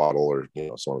before Waddle or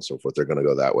so on and so forth, they're going to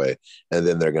go that way, and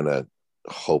then they're going to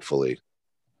hopefully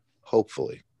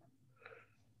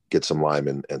get some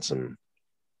linemen and some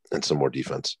more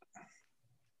defense.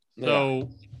 So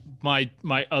my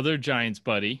other Giants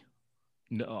buddy,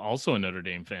 also a Notre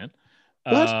Dame fan,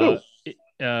 my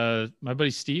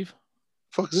buddy Steve.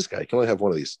 Fuck is this guy? You can only have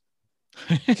one of these.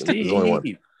 There's only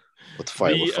one. Let's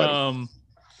fight.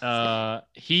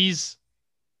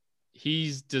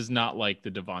 He does not like the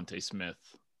Devontae Smith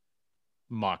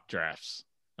mock drafts.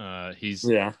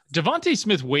 Devontae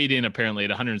Smith weighed in apparently at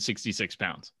 166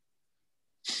 pounds.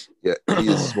 Yeah, he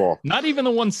is small. Not even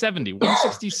the 170,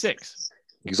 166.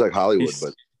 He's like Hollywood,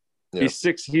 but he's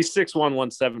 6'1",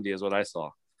 170 is what I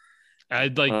saw.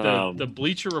 I'd like the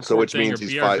Bleacher Report so which thing means or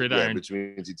he's BR Gridiron. Yeah, which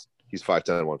means he's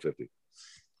 5'10", 150.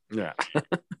 Yeah.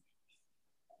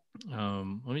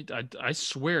 I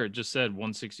swear it just said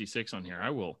 166 on here. I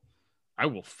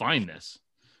will find this,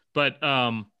 but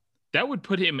that would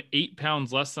put him 8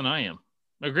 pounds less than I am.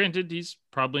 Now, granted, he's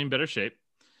probably in better shape.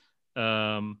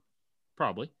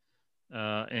 Probably.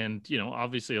 And,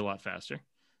 obviously a lot faster.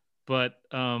 But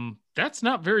that's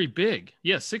not very big.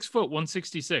 Yeah, 6 foot,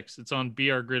 166. It's on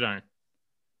BR Gridiron.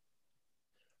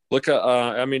 Look,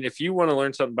 if you want to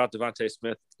learn something about Devontae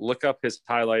Smith, look up his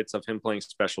highlights of him playing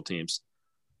special teams.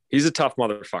 He's a tough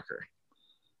motherfucker.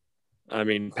 I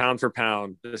mean, pound for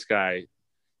pound, this guy,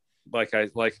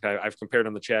 I've compared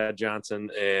him to Chad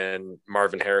Johnson and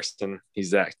Marvin Harrison.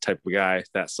 He's that type of guy,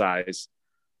 that size.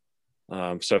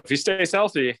 So if he stays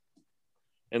healthy,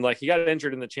 and he got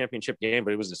injured in the championship game,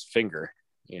 but it was his finger,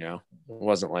 it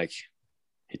wasn't like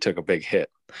he took a big hit.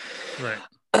 Right.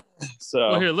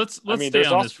 So here, let's stay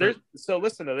on this. So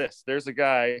listen to this. There's a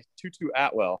guy, Tutu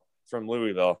Atwell from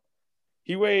Louisville.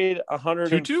 He weighed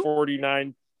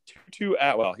 149. Tutu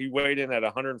Atwell. He weighed in at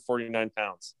 149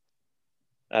 pounds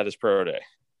at his pro day.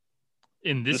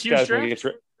 In this year's draft?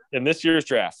 In this year's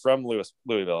draft from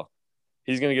Louisville.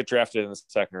 He's going to get drafted in the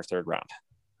second or third round.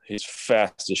 He's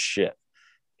fast as shit.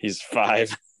 He's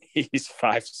 5'6",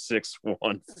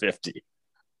 150.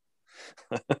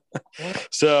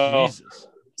 So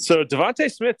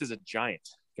Devontae Smith is a giant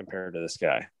compared to this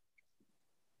guy.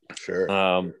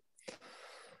 Sure.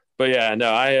 But yeah,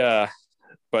 no,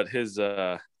 but his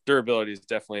durability is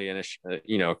definitely a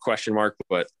question mark,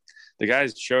 but the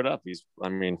guys showed up. He's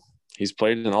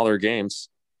played in all their games.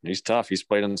 He's tough. He's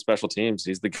played on special teams.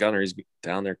 He's the gunner. He's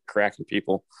down there cracking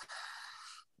people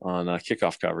on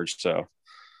kickoff coverage.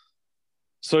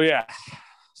 So yeah.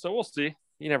 So we'll see.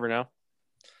 You never know.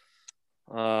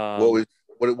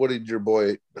 What did your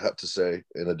boy have to say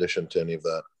in addition to any of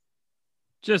that?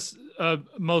 Just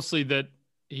mostly that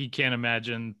he can't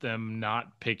imagine them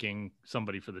not picking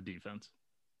somebody for the defense.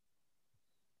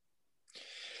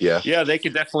 Yeah, they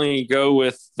could definitely go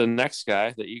with the next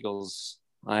guy, the Eagles.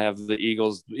 I have the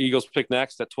Eagles pick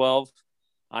next at 12.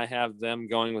 I have them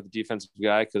going with the defensive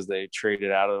guy because they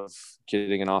traded out of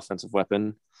getting an offensive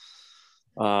weapon.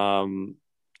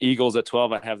 Eagles at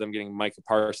 12, I have them getting Micah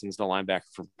Parsons, the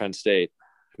linebacker from Penn State,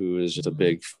 who is just a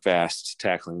big, fast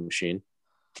tackling machine.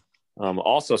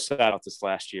 Also sat out this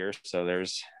last year, so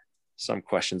there's some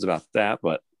questions about that.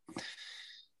 But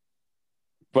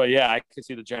yeah, I could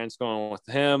see the Giants going with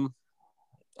him.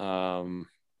 But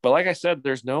like I said,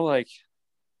 there's no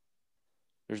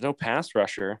pass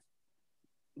rusher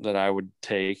that I would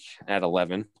take at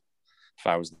 11 if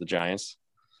I was the Giants.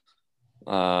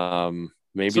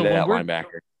 Maybe that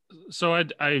linebacker. So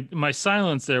my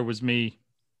silence there was me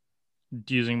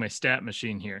using my stat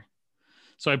machine here.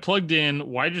 So I plugged in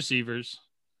wide receivers,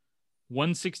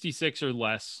 166 or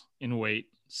less in weight,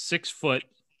 6 foot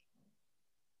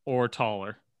or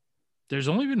taller. There's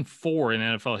only been 4 in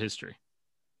NFL history.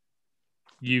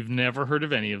 You've never heard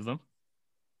of any of them.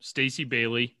 Stacey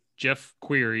Bailey, Jeff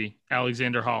Query,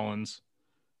 Alexander Hollins,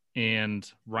 and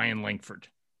Ryan Langford.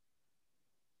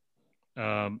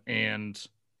 And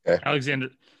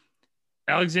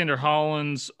Alexander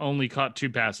Hollins only caught 2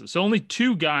 passes. So only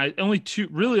 2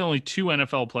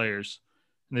 NFL players,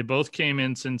 and they both came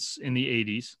in since in the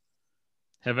 80s,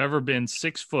 have ever been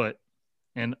 6 foot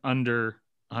and under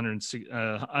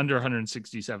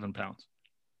 167 pounds.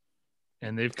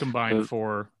 And they've combined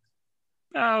for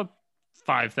about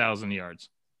 5,000 yards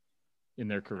in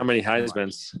their career. How many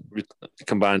Heismans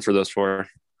combined for those 4?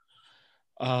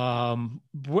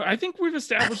 I think we've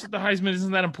established that the Heisman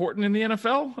isn't that important in the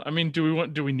NFL. I mean,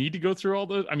 do we need to go through all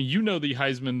those? I mean, the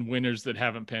Heisman winners that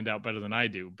haven't panned out better than I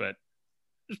do, but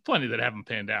there's plenty that haven't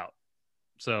panned out.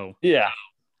 So yeah,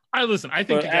 I think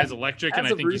the guy's electric, and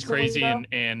I think he's crazy,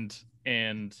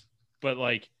 but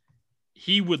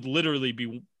he would literally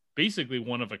be basically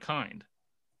one of a kind.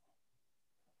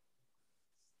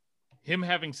 Him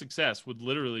having success would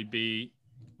literally be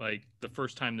the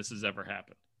first time this has ever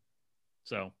happened.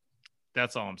 So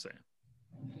that's all I'm saying.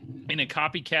 In a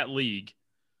copycat league,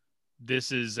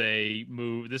 this is a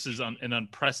move. This is an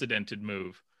unprecedented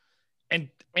move.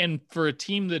 And for a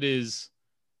team that's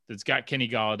got Kenny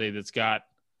Golladay,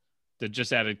 that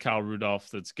just added Kyle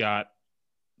Rudolph, that's got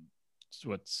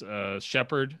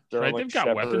Shepard, right? They've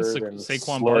got weapons.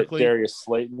 Saquon Barkley, Darius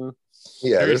Slayton.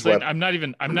 Yeah, Darius Slayton. I'm not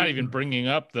even bringing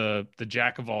up the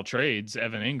jack of all trades,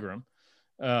 Evan Ingram.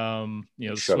 The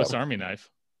Swiss Army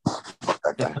knife.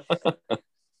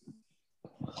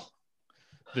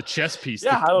 The chess piece.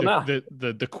 Yeah, I don't know.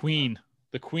 The queen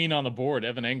on the board,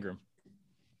 Evan Ingram.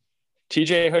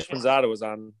 TJ Hushmanzada was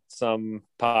on some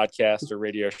podcast or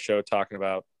radio show talking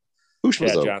about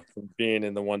Chad Johnson being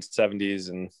in the 170s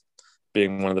and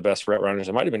being one of the best route runners.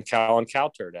 It might have been Colin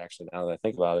Cowherd, actually, now that I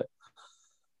think about it.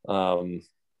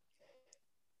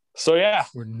 So yeah,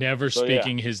 we're never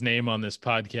speaking his name on this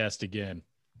podcast again.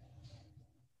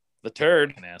 The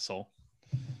turd. An asshole.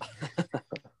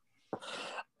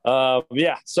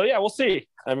 Yeah. So yeah, we'll see.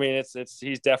 I mean,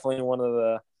 he's definitely one of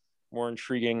the more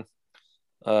intriguing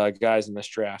guys in this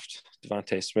draft,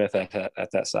 Devontae Smith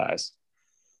at that size.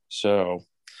 So,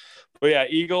 but yeah,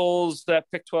 Eagles that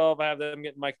pick 12. I have them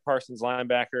getting Micah Parsons,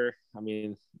 linebacker. I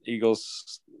mean,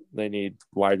 Eagles, they need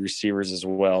wide receivers as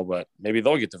well, but maybe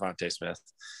they'll get Devontae Smith.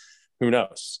 Who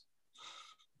knows?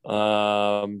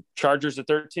 Chargers at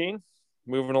 13.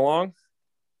 Moving along.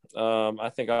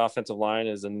 I think offensive line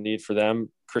is a need for them.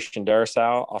 Christian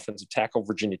Darrisaw, offensive tackle,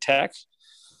 Virginia Tech.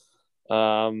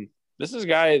 This is a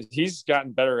guy, he's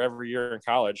gotten better every year in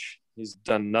college. He's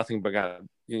done nothing but gotten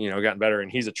better,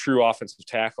 and he's a true offensive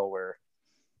tackle where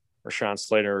Rashawn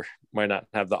Slater might not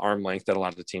have the arm length that a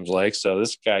lot of the teams like. So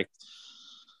this guy's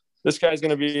going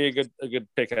to be a good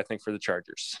pick, I think, for the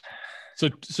Chargers. So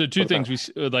two things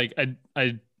we like.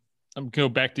 I'm go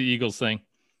back to the Eagles thing.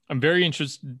 I'm very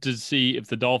interested to see if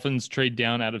the Dolphins trade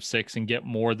down out of 6 and get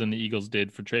more than the Eagles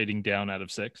did for trading down out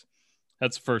of 6.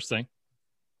 That's the first thing.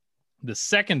 The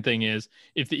second thing is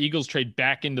if the Eagles trade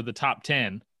back into the top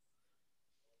 10,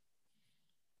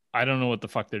 I don't know what the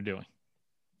fuck they're doing.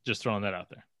 Just throwing that out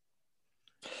there.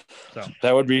 So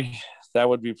that would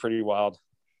be pretty wild.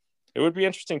 It would be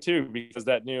interesting too, because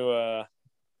that new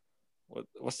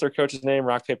what's their coach's name?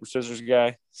 Rock, paper, scissors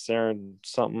guy, Saren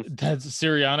something. That's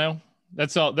Sirianno.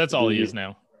 That's all he is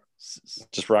now.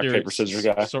 Just rock, paper, scissors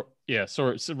guy. So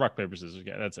rock, paper, scissors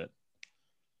guy. That's it.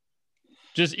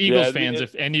 Just Eagles fans,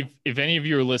 if any of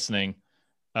you are listening,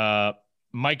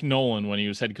 Mike Nolan, when he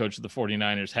was head coach of the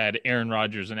 49ers, had Aaron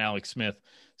Rodgers and Alex Smith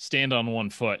stand on one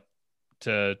foot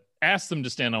to ask them to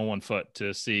stand on one foot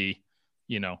to see,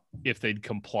 if they'd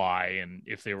comply and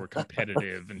if they were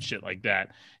competitive and shit like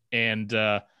that. And,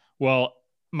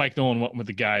 Mike Nolan went with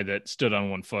the guy that stood on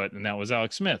one foot, and that was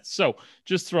Alex Smith. So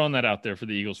just throwing that out there for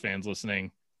the Eagles fans listening,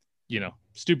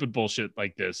 stupid bullshit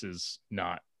like this is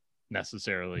not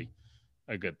necessarily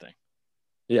a good thing.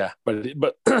 Yeah,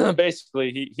 but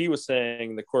basically he was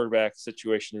saying the quarterback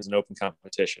situation is an open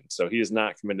competition, so he is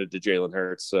not committed to Jalen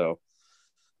Hurts. So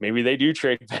maybe they do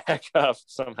trade back up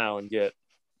somehow and get,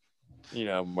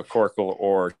 McCorkle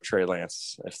or Trey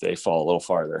Lance if they fall a little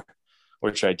farther,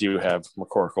 which I do have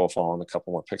McCorkle falling a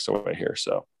couple more picks away here.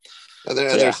 So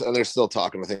they're still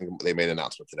talking. I think they made an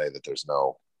announcement today that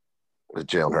that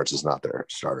Jalen Hurts is not their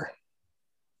starter.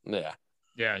 Yeah.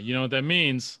 Yeah, you know what that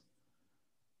means?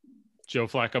 Joe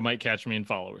Flacco might catch me in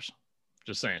followers.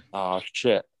 Just saying. Oh,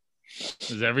 shit.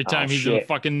 Because every time he's in the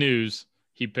fucking news,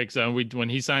 he picks up. When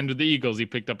he signed with the Eagles, he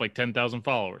picked up like 10,000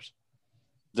 followers.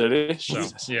 Did he? So,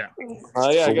 yeah.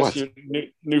 Yeah, I guess your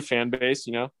new fan base,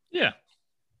 Yeah.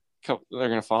 They're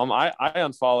going to follow him. I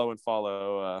unfollow and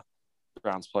follow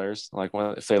Browns players. Like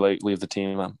if they leave the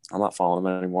team, I'm not following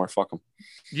them anymore. Fuck them.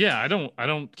 Yeah, I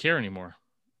don't care anymore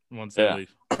once they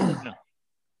leave. No.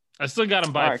 I still got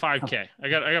him by 5K. I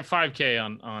got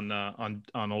 5K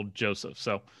on old Joseph.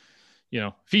 So,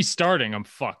 if he's starting, I'm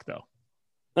fucked though.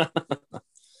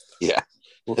 Yeah.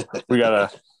 We gotta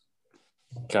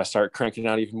start cranking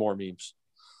out even more memes.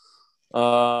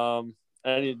 Do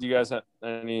you guys have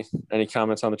any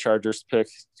comments on the Chargers pick?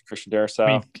 Christian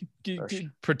Darrisaw.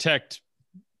 Protect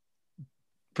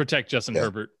Justin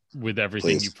Herbert with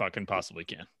everything you fucking possibly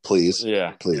can. Please.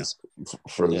 Yeah. Please.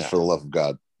 For the love of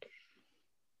God.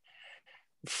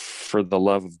 For the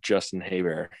love of Justin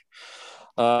Herbert.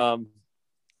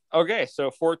 Okay, so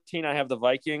 14, I have the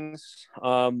Vikings.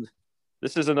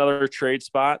 This is another trade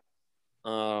spot.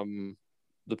 The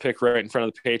pick right in front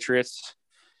of the Patriots.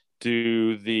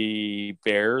 Do the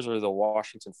Bears or the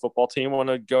Washington football team want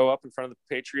to go up in front of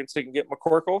the Patriots and get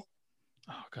McCorkle?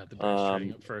 Oh, God, the Bears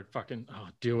trading up for it. Fucking,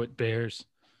 do it, Bears.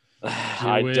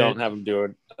 Don't have them do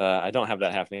it. I don't have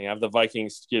that happening. I have the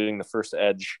Vikings getting the first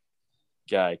edge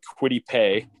guy, Kwity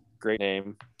Paye. Great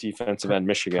name. Defensive end,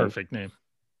 Michigan. Perfect name.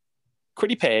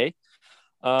 Kwity Paye.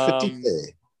 Kwity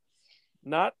Paye.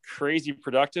 Not crazy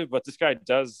productive, but this guy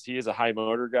he is a high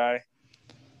motor guy.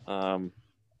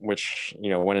 Which,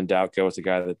 when in doubt, go with the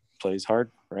guy that plays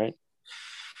hard, right?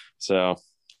 So,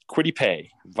 Kwity Paye,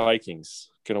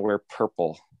 Vikings, going to wear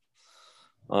purple.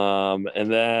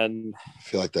 And then I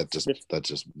feel like that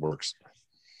just works.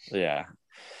 Yeah.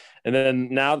 And then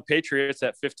now the Patriots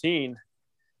at 15,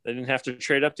 they didn't have to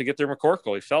trade up to get their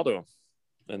McCorkle. He fell to him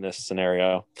in this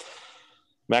scenario.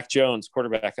 Mac Jones,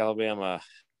 quarterback, Alabama,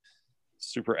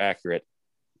 super accurate.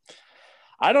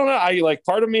 I don't know.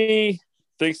 Part of me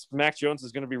thinks Mac Jones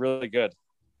is going to be really good,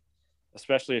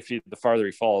 especially the farther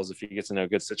he falls, if he gets in a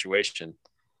good situation.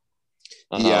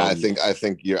 Yeah, I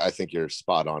think you're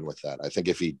spot on with that. I think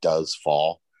if he does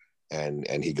fall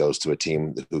and he goes to a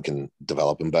team who can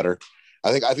develop him better.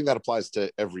 I think that applies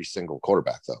to every single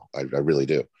quarterback, though. I really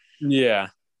do. Yeah.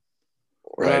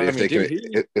 Right.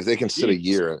 If they can sit a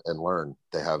year and learn,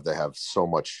 they have so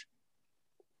much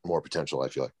more potential, I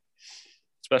feel like.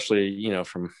 Especially, you know,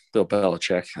 from Bill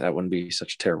Belichick, that wouldn't be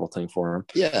such a terrible thing for him.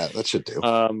 Yeah, that should do.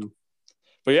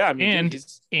 But yeah, I mean,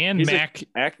 he's Mac, an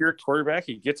accurate quarterback.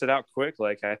 He gets it out quick.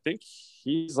 Like, I think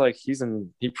he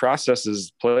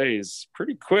processes plays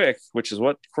pretty quick, which is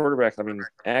what quarterback. I mean,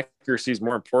 accuracy is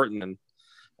more important than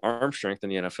arm strength in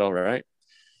the NFL, right?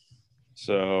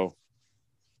 So,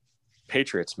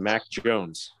 Patriots, Mac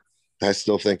Jones. I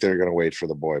still think they're going to wait for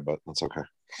the boy, but that's okay.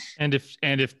 And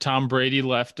if Tom Brady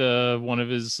left one of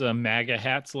his MAGA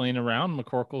hats laying around,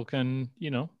 McCorkle can, you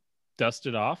know, dust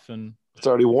it off, and it's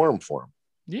already warm for him.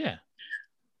 Yeah.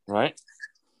 Right.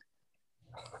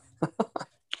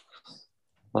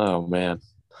 Oh man.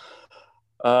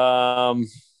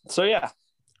 So yeah,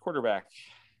 quarterback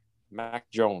Mac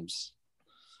Jones.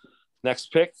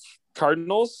 Next pick,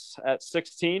 Cardinals at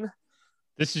 16.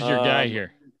 This is your guy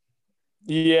here.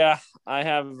 Yeah, I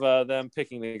have them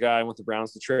picking the guy I want the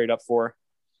Browns to trade up for.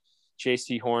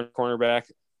 J.C. Horn, cornerback,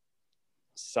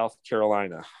 South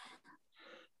Carolina.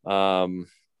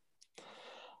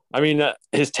 I mean,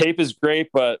 his tape is great,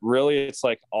 but really it's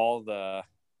like all the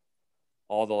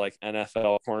like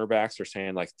NFL cornerbacks are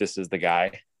saying like, this is the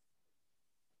guy.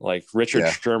 Like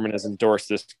Richard Sherman has endorsed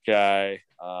this guy.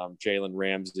 Jalen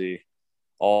Ramsey,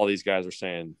 all these guys are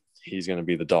saying he's going to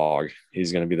be the dog.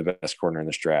 He's going to be the best corner in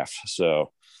this draft.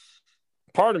 So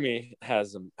part of me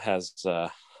has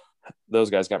those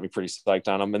guys got me pretty psyched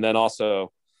on him. And then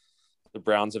also the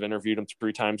Browns have interviewed him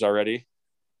 3 times already,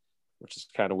 which is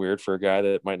kind of weird for a guy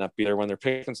that might not be there when they're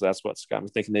picking. So that's what's got me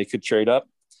thinking they could trade up.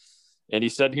 And he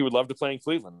said he would love to play in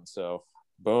Cleveland. So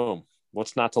boom.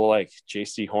 What's not to like?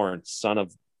 J.C. Horn, son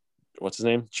of, what's his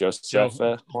name?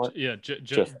 Joseph Horn? Yeah,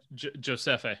 Joseph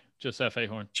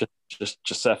Horn. Just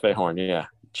Joseph Horn, yeah.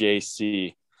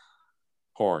 J.C.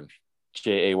 Horn.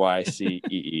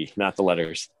 Jaycee, not the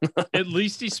letters. At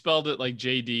least he spelled it like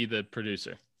JD, the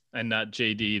producer, and not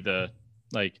JD, the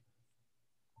like.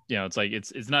 You know, it's like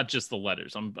it's not just the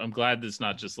letters. I'm glad that it's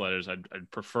not just letters.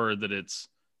 I'd prefer that it's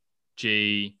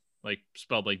J, like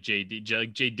spelled like JD,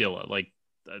 J Dilla. Like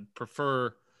I'd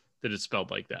prefer that it's spelled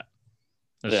like that.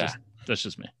 That's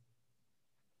just me.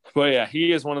 But yeah,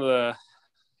 he's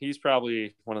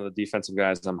probably one of the defensive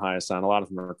guys I'm highest on. A lot of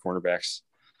them are cornerbacks,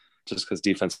 just because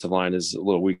defensive line is a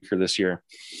little weaker this year.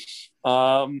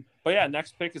 But yeah,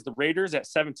 next pick is the Raiders at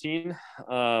 17.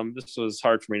 This was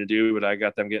hard for me to do, but I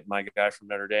got them getting my guy from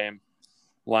Notre Dame,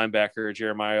 linebacker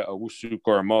Jeremiah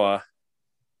Owusu-Koramoah.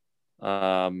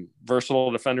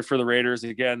 Versatile defender for the Raiders.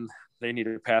 Again, they need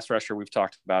a pass rusher. We've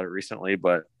talked about it recently,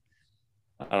 but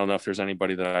I don't know if there's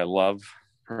anybody that I love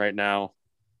right now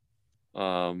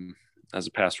as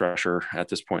a pass rusher at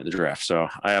this point in the draft. So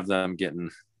I have them getting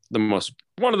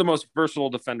one of the most versatile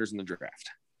defenders in the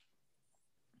draft.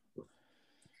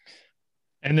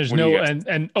 And there's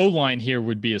and O-line here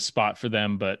would be a spot for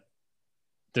them, but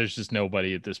there's just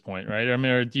nobody at this point, right? I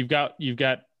mean, you've got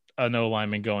an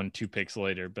O-lineman going 2 picks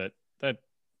later, but I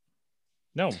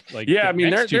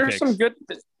mean, there's some good.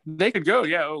 They could go,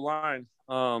 O-line.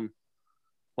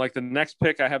 Like the next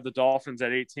pick, I have the Dolphins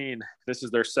at 18. This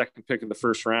is their second pick in the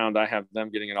first round. I have them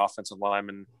getting an offensive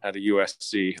lineman at a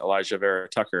USC, Elijah Vera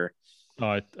Tucker. Oh,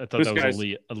 I thought that was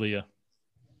Aaliyah.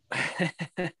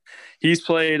 He's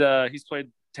played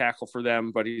tackle for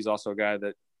them, but he's also a guy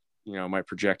that, you know, might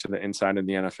project to the inside in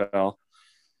the NFL.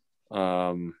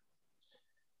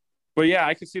 But yeah,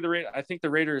 I could see I think the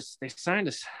Raiders, they signed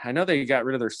us. I know they got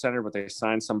rid of their center, but they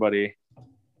signed somebody.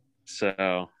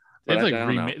 So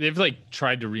they've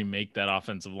tried to remake that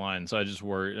offensive line. So I just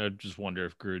wonder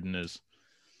if Gruden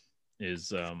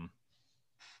is I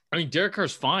mean, Derek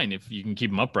Carr's fine if you can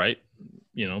keep him upright,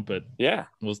 you know, but yeah.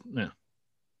 We'll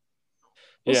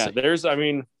yeah, see. I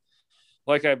mean,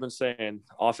 like I've been saying,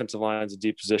 offensive line is a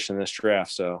deep position in this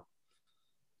draft, so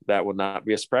that would not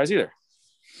be a surprise either.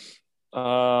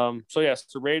 So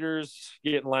Raiders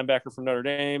getting linebacker from Notre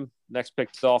Dame. Next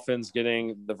pick, Dolphins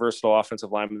getting the versatile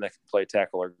offensive lineman that can play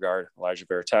tackle or guard, Elijah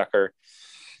Vera Tucker.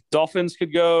 Dolphins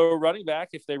could go running back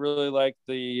if they really like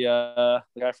the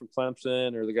guy from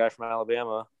Clemson or the guy from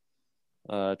Alabama,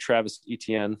 Travis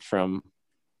Etienne from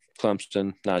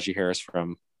Clemson, Najee Harris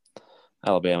from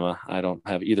Alabama. I don't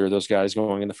have either of those guys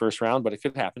going in the first round, but it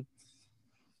could happen.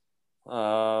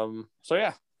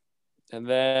 And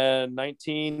then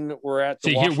 19, we're at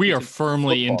the here we are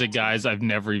firmly into guys I've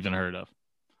never even heard of.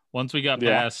 Once we got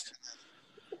past,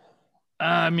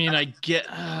 I mean, I get.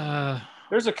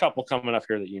 There's a couple coming up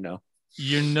here that you know.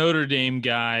 Your Notre Dame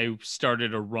guy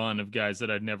started a run of guys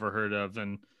that I'd never heard of,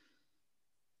 and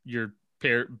your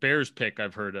Bears pick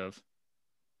I've heard of.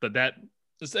 But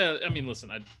listen,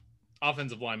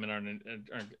 offensive linemen aren't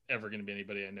ever going to be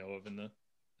anybody I know of in the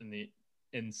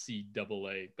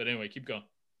NCAA. But anyway, keep going.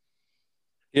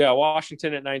 Yeah,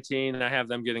 Washington at 19. I have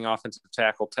them getting offensive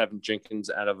tackle Tevin Jenkins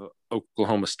out of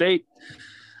Oklahoma State.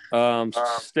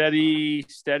 Steady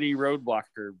road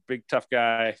blocker, big tough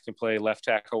guy, can play left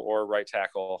tackle or right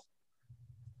tackle.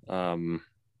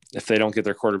 If they don't get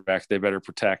their quarterback, they better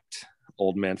protect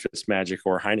old man Fitzmagic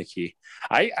or Heineke.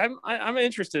 I'm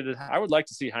interested. I would like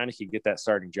to see Heineke get that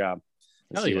starting job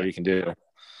and see what he can do.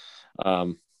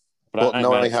 But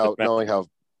knowing how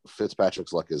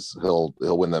Fitzpatrick's luck is, he'll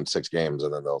win them 6 games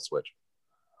and then they'll switch.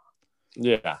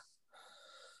 Yeah.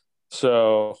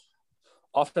 So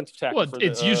offensive tackle. Well,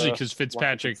 it's usually because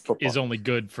Fitzpatrick is only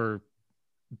good for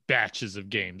batches of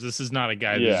games. This is not a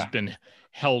guy that's been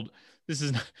held. This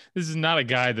is not a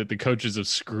guy that the coaches have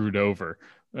screwed over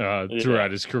throughout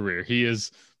his career. He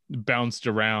is bounced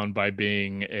around by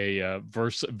being a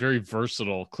very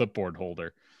versatile clipboard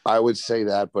holder. I would say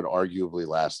that, but arguably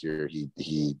last year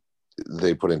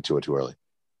they put into it too early.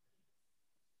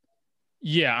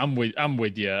 Yeah, I'm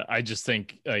with you. I just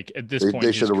think like at this point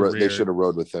they should have rode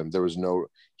with him.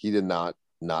 He did not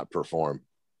perform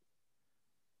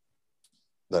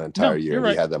that entire year.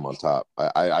 Right. He had them on top.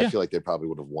 I feel like they probably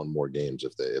would have won more games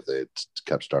if they had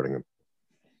kept starting him.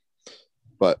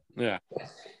 But yeah,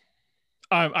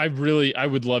 I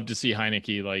would love to see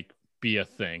Heineke like be a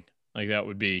thing. Like that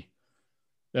would be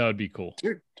cool.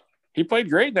 Dude, he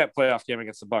played great in that playoff game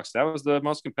against the Bucs. That was the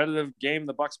most competitive game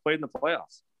the Bucs played in the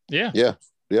playoffs. Yeah.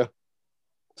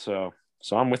 So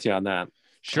I'm with you on that.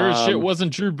 Sure as shit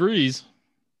wasn't Drew Brees.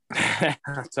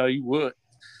 I'll tell you what.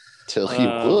 Till he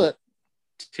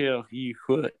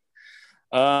would.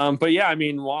 But yeah, I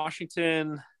mean,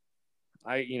 Washington,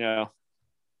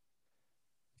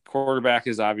 quarterback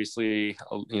is obviously,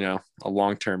 a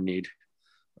long-term need.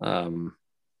 But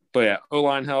yeah,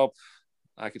 O-line help.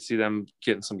 I could see them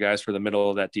getting some guys for the middle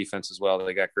of that defense as well.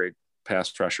 They got great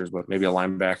pass rushers, but maybe a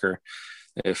linebacker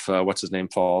if what's his name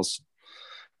falls,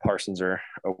 Parsons or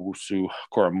Owusu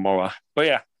Koromoa. But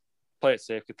yeah, play it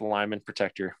safe, get the lineman,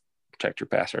 protect your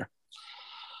passer.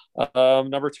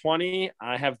 Number 20,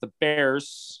 I have the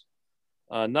Bears,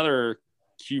 another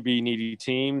QB needy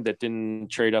team that didn't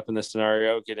trade up in this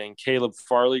scenario, getting Caleb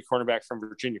Farley, cornerback from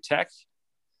Virginia Tech.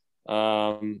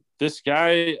 This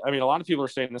guy, I mean, a lot of people are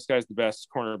saying this guy's the best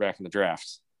cornerback in the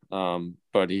draft,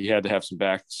 but he had to have some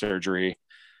back surgery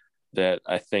that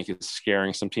I think is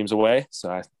scaring some teams away.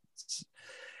 So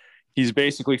he's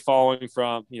basically falling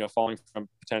from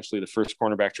potentially the first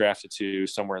cornerback drafted to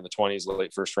somewhere in the 20s,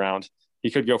 late first round.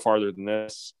 He could go farther than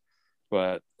this,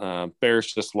 but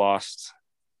Bears just lost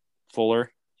Fuller,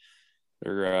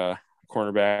 their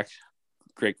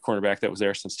great cornerback that was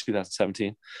there since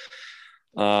 2017.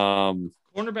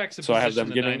 Cornerbacks. So I have them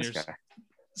getting this guy.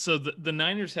 So the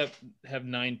Niners have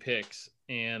 9 picks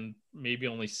and maybe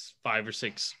only 5 or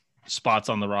 6 spots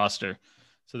on the roster.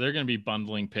 So they're going to be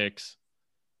bundling picks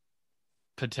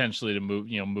potentially to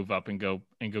move up and go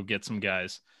get some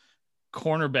guys.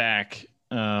 Cornerback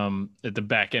at the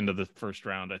back end of the first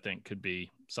round, I think could be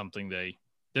something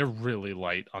they're really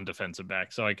light on defensive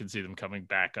back. So I could see them coming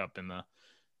back up in the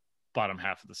bottom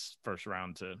half of the first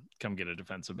round to come get a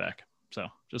defensive back. So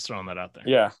just throwing that out there.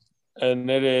 Yeah. And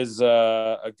it is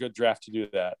a good draft to do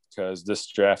that because this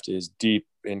draft is deep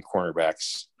in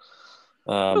cornerbacks.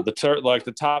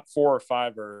 The top 4 or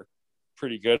 5 are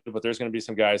pretty good, but there's going to be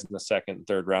some guys in the second and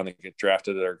third round that get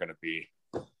drafted that are going to be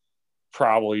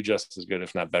probably just as good,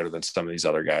 if not better than some of these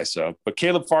other guys. So, but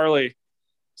Caleb Farley,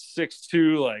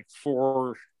 6'2", like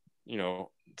 4,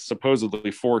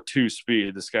 supposedly 4.2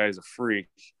 speed. This guy is a freak.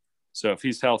 So if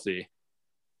he's healthy,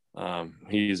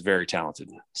 he's very talented.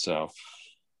 So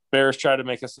Bears try to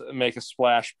make a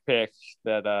splash pick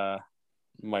that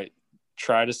might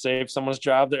try to save someone's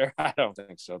job there. I don't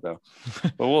think so though,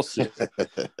 but we'll see.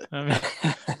 I mean,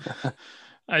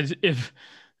 if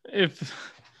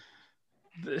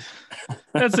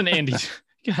that's an Andy,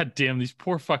 God damn these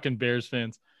poor fucking Bears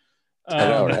fans. I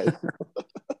know, right?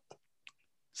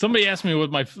 Somebody asked me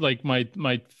what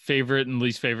my favorite and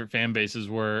least favorite fan bases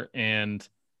were, and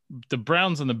the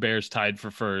Browns and the Bears tied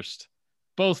for first.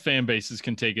 Both fan bases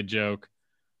can take a joke.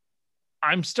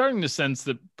 I'm starting to sense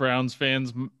that Browns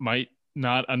fans might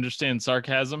not understand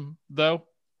sarcasm though,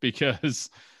 because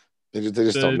they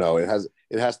just don't know. It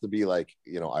has to be like,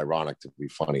 ironic to be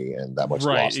funny, and that much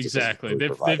right. Exactly.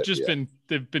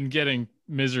 They've been getting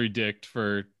misery dicked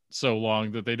for so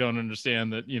long that they don't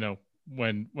understand that,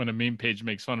 when a meme page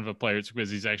makes fun of a player, it's because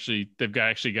they've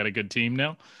actually got a good team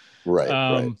now. Right.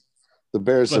 Right. The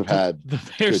Bears have had the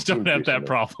Bears don't have that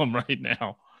problem right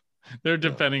now. They're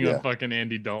depending on fucking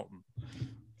Andy Dalton.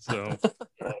 So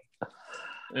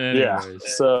yeah.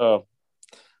 So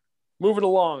moving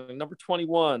along, number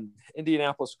 21,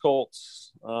 Indianapolis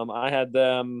Colts. I had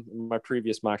them in my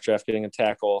previous mock draft getting a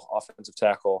offensive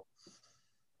tackle.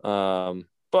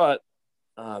 But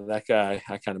that guy,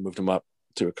 I kind of moved him up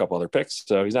to a couple other picks,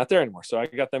 so he's not there anymore. So I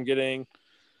got them getting.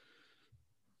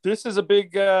 This is a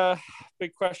big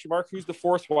question mark. Who's the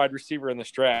fourth wide receiver in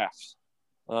this draft?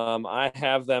 I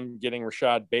have them getting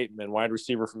Rashad Bateman, wide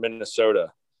receiver from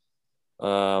Minnesota.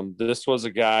 This was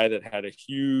a guy that had a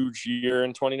huge year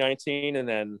in 2019 and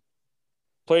then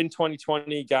played in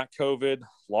 2020, got COVID,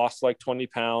 lost like 20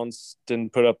 pounds,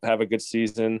 didn't have a good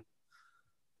season.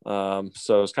 So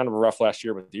it was kind of a rough last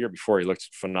year, but the year before he looked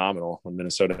phenomenal when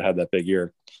Minnesota had that big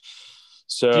year.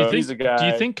 So he's a guy. Do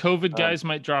you think COVID guys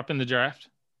might drop in the draft?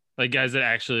 Like guys that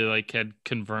actually like had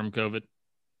confirmed COVID?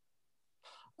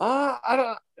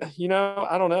 I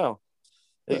don't know.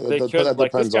 They could,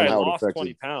 like this guy lost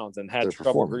 20 pounds and had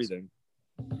trouble breathing.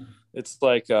 It's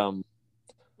like it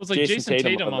was like Jason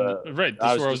Tatum on the right.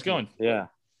 That's where I was going. Yeah,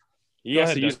 he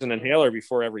has to use an inhaler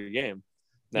before every game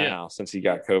now since he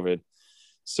got COVID.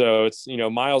 So it's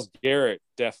Myles Garrett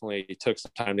definitely took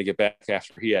some time to get back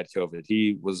after he had COVID.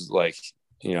 He was like,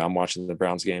 I'm watching the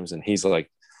Browns games and he's like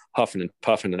huffing and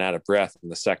puffing and out of breath in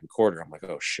the second quarter. I'm like,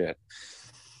 oh shit.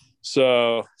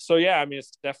 So yeah, I mean,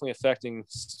 it's definitely affecting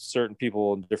certain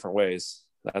people in different ways.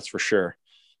 That's for sure.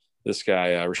 This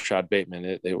guy, Rashad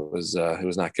Bateman, it was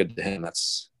not good to him.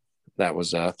 That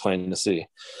was plain to see.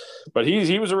 But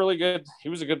he was a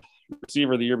good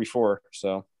receiver the year before.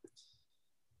 So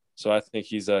I think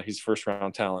he's first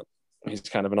round talent. He's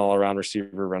kind of an all around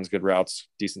receiver, runs good routes,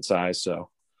 decent size. So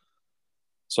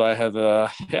I have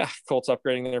Colts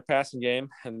upgrading their passing game,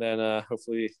 and then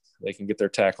hopefully they can get their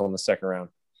tackle in the second round.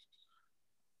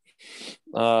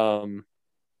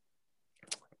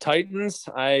 Titans,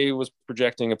 I was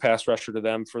projecting a pass rusher to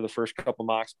them for the first couple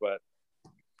mocks, but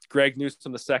Greg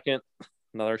Newsome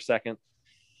another second.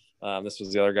 This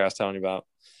was the other guy I was telling you about.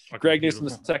 Greg Newsome,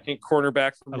 the second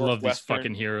cornerback from Northwestern. I love these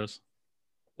fucking heroes.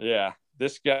 Yeah,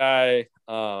 this guy.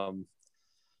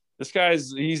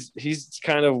 He's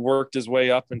kind of worked his way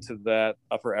up into that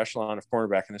upper echelon of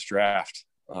cornerback in this draft.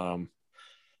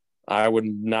 I would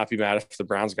not be mad if the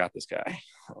Browns got this guy.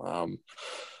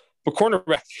 But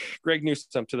cornerback Greg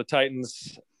Newsome to the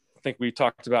Titans. I think we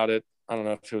talked about it. I don't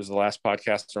know if it was the last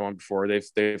podcast or one before.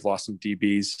 They've lost some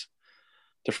DBs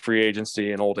to free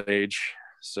agency and old age.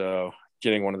 So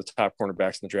getting one of the top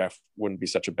cornerbacks in the draft wouldn't be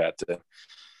such a bad thing.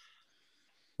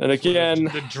 And again,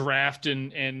 the draft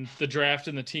and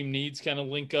the team needs kind of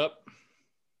link up.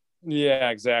 Yeah,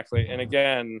 exactly. And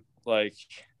again, like,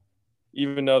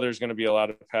 even though there's going to be a lot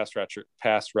of pass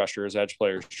rushers, edge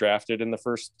players drafted in the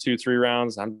first 2-3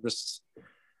 rounds, I'm just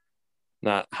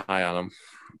not high on them.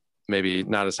 Maybe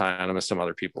not as high on them as some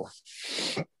other people.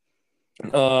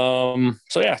 So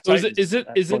yeah. So is it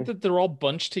that they're all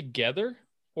bunched together,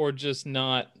 or just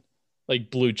not like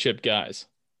blue chip guys?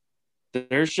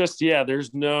 There's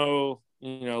no,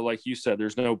 like you said,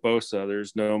 there's no Bosa,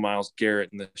 there's no Myles Garrett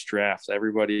in this draft.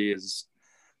 Everybody is,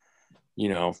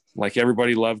 like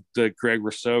everybody loved the Greg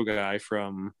Rousseau guy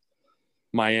from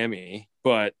Miami,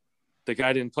 but the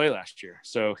guy didn't play last year.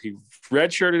 So he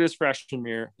redshirted his freshman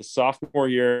year. His sophomore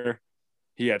year,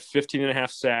 he had 15 and a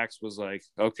half sacks, was like,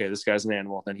 okay, this guy's an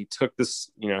animal. Then he took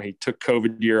he took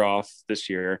COVID year off this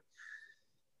year.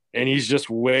 And he's just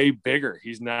way bigger.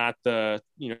 He's not the,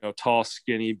 tall,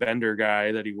 skinny bender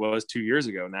guy that he was 2 years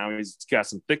ago. Now he's got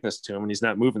some thickness to him and he's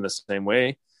not moving the same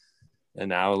way. And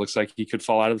now it looks like he could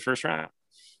fall out of the first round.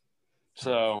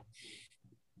 So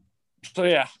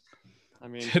yeah. I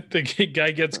mean, the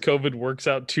guy gets COVID, works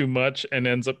out too much, and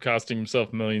ends up costing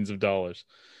himself millions of dollars.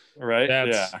 Right?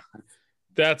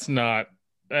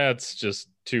 That's just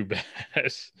too bad.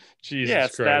 Jesus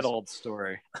Christ. Christ. That old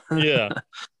story. Yeah.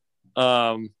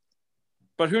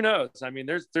 But who knows? I mean,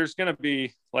 there's going to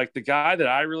be, like, the guy that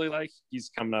I really like,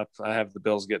 he's coming up. I have the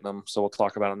Bills getting him, so we'll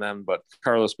talk about him then. But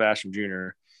Carlos Basham Jr.,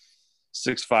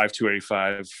 6'5",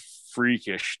 285,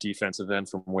 freakish defensive end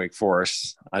from Wake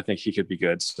Forest. I think he could be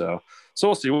good. So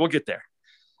we'll see. We'll get there.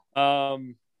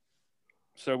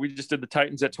 So we just did the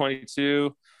Titans at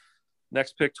 22.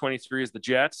 Next pick, 23, is the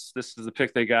Jets. This is the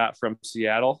pick they got from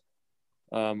Seattle.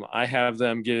 I have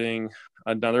them getting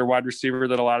another wide receiver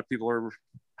that a lot of people are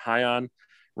high on,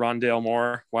 Rondale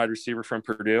Moore, wide receiver from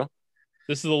Purdue.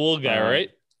 This is the little guy, right?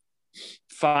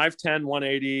 5'10",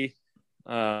 180,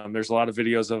 There's a lot of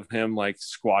videos of him like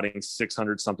squatting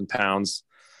 600 something pounds.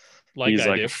 He's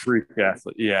like a freak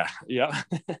athlete. Yeah.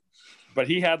 But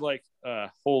he had like,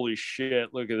 holy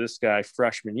shit, look at this guy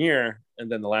freshman year.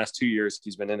 And then the last 2 years,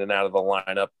 he's been in and out of the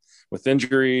lineup with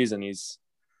injuries, and he's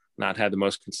not had the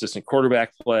most consistent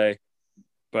quarterback play.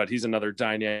 But he's another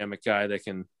dynamic guy that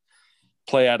can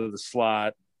play out of the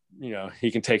slot.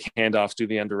 He can take handoffs, do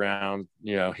the end around.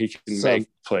 He can make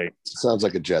plays. Sounds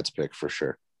like a Jets pick for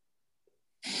sure.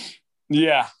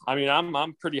 Yeah, I mean,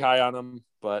 I'm pretty high on him,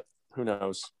 but who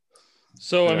knows?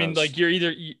 So I mean, like you're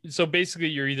either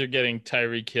getting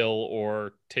Tyreek Hill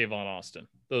or Tavon Austin.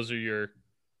 Those are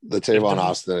the Tavon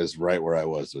Austin is right where I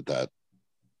was with that.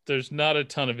 There's not a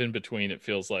ton of in between. It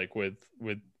feels like with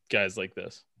guys like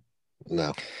this.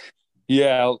 No.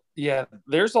 Yeah.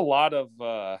 There's a lot of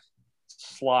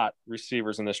slot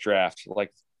receivers in this draft.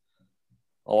 Like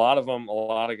a lot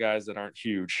of guys that aren't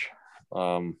huge.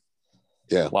 A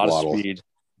lot of speed.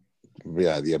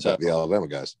 Yeah, the Alabama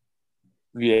guys.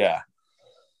 Yeah.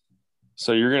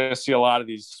 So you're going to see a lot of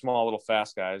these small little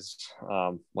fast guys.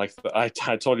 Like I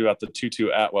told you about the Tutu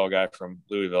Atwell guy from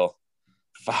Louisville,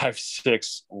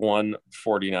 5'6",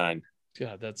 149.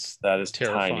 God, that is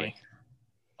terrifying.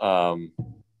 Tiny.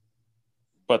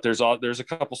 But there's a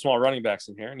couple small running backs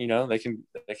in here, and they can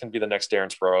be the next Darren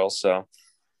Sproles.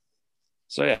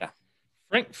 So yeah.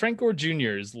 Frank Gore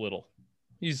Jr. is little.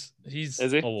 He's is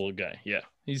he? a little guy. Yeah,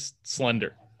 he's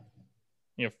slender.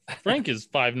 Frank is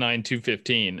 5'9",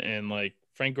 215, and like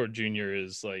Frank Gore Jr.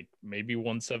 is like maybe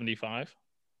 175.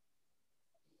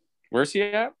 Where's he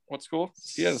at? What school?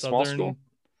 He at a small school?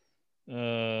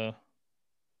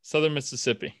 Southern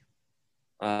Mississippi.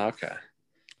 Okay.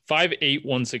 5'8",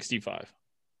 165.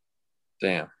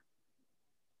 Damn.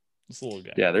 This little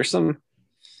guy. Yeah, there's some.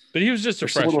 But he was just a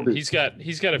freshman. He's got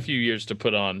a few years to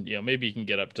put on. Maybe he can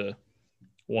get up to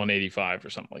 185 or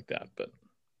something like that. But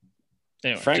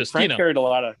anyway, Frank carried a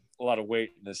lot of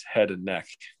weight in his head and neck.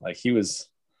 Like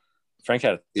Frank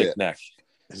had a thick neck.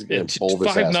 5'9",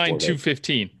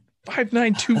 215.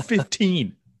 5'9",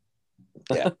 215.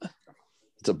 Yeah.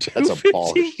 That's a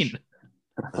ball.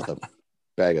 That's a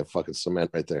bag of fucking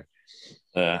cement right there.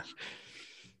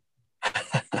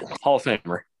 Hall of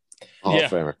Famer. Hall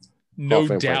of Famer. No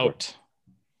doubt.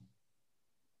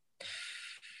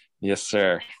 Yes,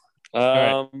 sir.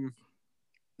 Right.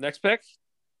 Next pick,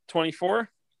 24.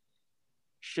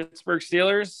 Pittsburgh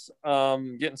Steelers.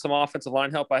 Getting some offensive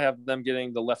line help. I have them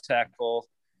getting the left tackle,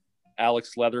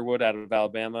 Alex Leatherwood out of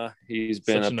Alabama. He's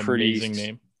been such an amazing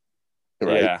name.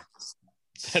 Right? Yeah.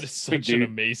 That is such an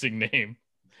amazing name.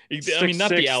 I mean, not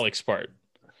the Alex part.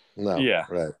 No. Yeah.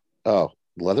 Right. Oh,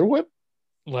 Leatherwood?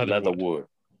 Leatherwood.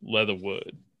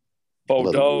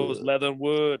 Photos,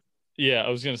 Leatherwood. Yeah, I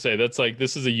was gonna say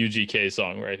this is a UGK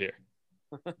song right here.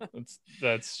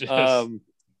 That's just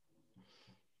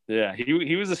yeah.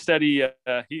 He was a steady.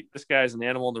 This guy's an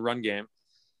animal in the run game.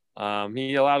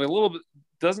 He allowed a little bit.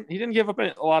 He didn't give up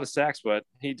a lot of sacks, but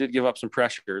he did give up some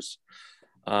pressures.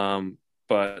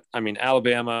 But I mean,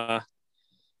 Alabama.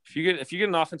 If you get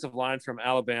an offensive line from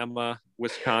Alabama,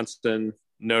 Wisconsin,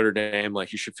 Notre Dame,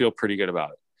 like you should feel pretty good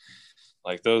about it.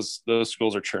 Like those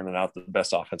schools are churning out the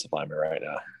best offensive linemen right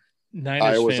now.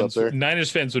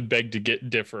 Niners fans would beg to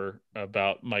differ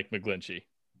about Mike McGlinchey,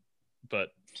 but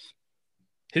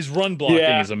his run blocking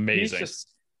is amazing.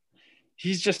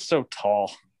 He's just so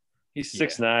tall. He's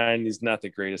 6'9". He's not the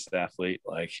greatest athlete.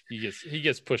 Like he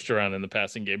gets pushed around in the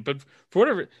passing game, but for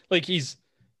whatever, like he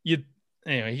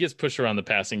gets pushed around the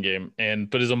passing game,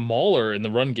 but is a mauler in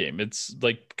the run game. It's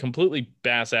like completely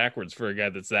bass backwards for a guy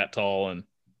that's that tall, and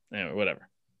anyway, whatever.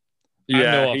 I'm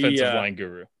no offensive line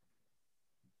guru.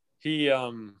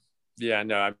 I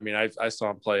mean, I saw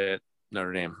him play at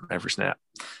Notre Dame every snap,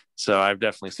 so I've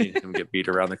definitely seen him get beat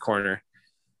around the corner.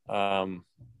 But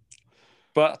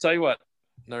I'll tell you what,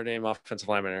 Notre Dame offensive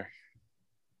linemen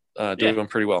are doing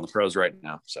pretty well in the pros right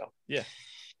now. So yeah.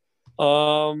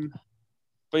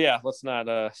 But yeah, let's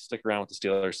not stick around with the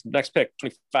Steelers. Next pick,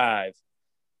 25,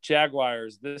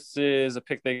 Jaguars. This is a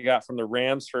pick they got from the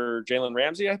Rams for Jalen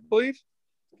Ramsey, I believe.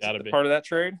 Gotta be part of that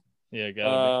trade. Yeah,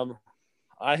 gotta be.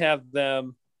 I have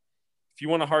them. If you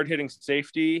want a hard-hitting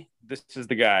safety, this is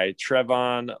the guy,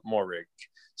 Trevon Moehrig,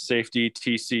 safety,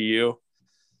 TCU.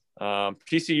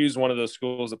 TCU is one of those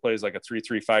schools that plays like a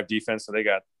 3-3-5 defense, so they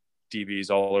got DBs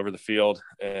all over the field,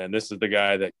 and this is the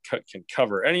guy that can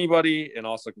cover anybody and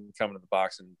also can come into the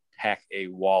box and hack a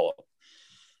wallop.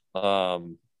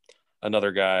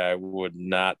 Another guy I would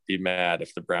not be mad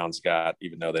if the Browns got,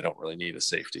 even though they don't really need a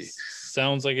safety.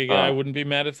 Sounds like a guy I wouldn't be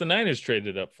mad if the Niners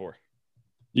traded up for.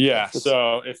 Yeah,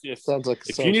 so if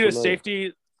you need a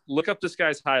safety, look up this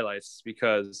guy's highlights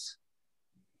because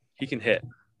he can hit,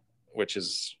 which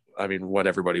is, I mean, what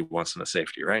everybody wants in a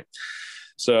safety, right?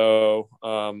 So,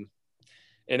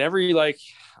 and every, like,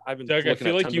 I've been Doug, I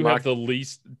feel like you have the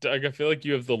least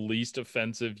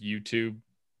offensive YouTube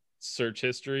search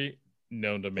history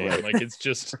known to man. Like it's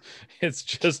just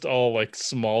all like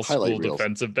small school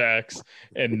defensive backs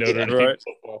and Notre Dame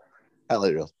football.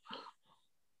 Highlight reels.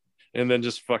 And then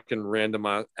just fucking random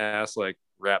ass like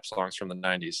rap songs from the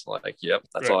 90s. Like, yep,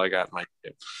 that's all I got in my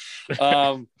game.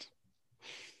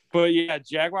 But yeah,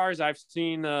 Jaguars, I've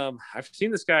seen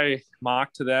this guy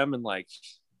mock to them and like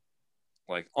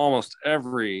almost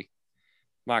every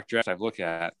mock draft I've looked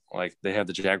at, like they have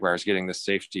the Jaguars getting the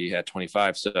safety at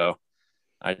 25. So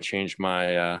I changed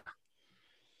my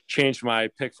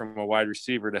pick from a wide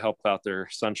receiver to help out their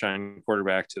sunshine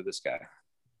quarterback to this guy.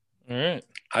 All right.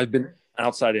 I've been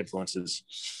outside influences.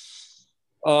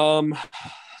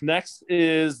 Next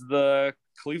is the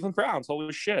Cleveland Browns.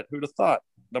 Holy shit. Who'd have thought?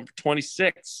 Number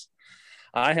 26.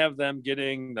 I have them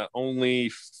getting the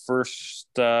only first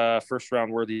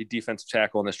round worthy defensive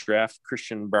tackle in this draft,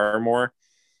 Christian Barmore,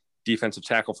 defensive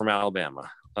tackle from Alabama.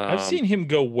 I've seen him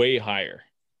go way higher.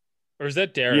 Or is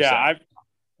that Darrisaw? I've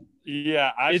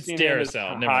seen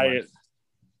Darrisaw. Never mind.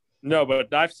 No,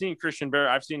 but I've seen Christian Barmore.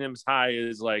 I've seen him as high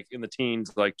as like in the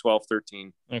teens, like 12,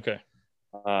 13. Okay.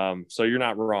 So you're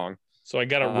not wrong. So I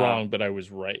got it wrong, but I was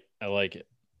right. I like it.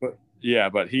 But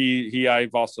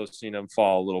I've also seen him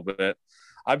fall a little bit.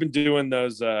 I've been doing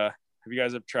those. Have you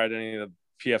guys ever tried any of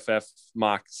the PFF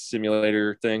mock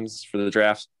simulator things for the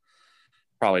draft?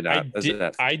 Probably not.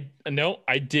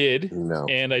 I did. No.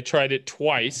 And I tried it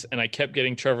twice and I kept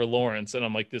getting Trevor Lawrence and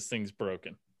I'm like, this thing's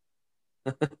broken.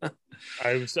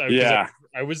 I was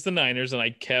the Niners and I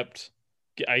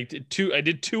did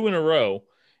two in a row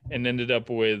and ended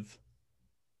up with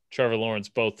Trevor Lawrence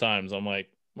both times. I'm like,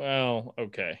 well,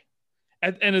 okay.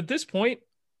 And at this point,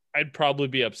 I'd probably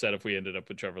be upset if we ended up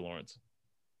with Trevor Lawrence.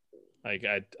 Like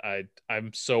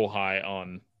I'm so high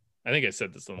on. I think I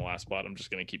said this in the last spot. I'm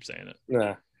just going to keep saying it.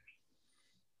 Yeah.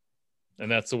 And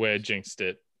that's the way I jinxed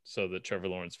it, so that Trevor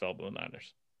Lawrence fell to the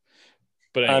Niners.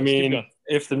 But anyways, I mean,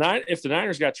 if the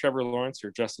Niners got Trevor Lawrence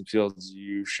or Justin Fields,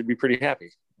 you should be pretty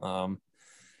happy.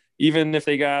 Even if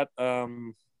they got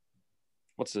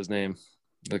what's his name,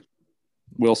 the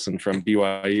Wilson from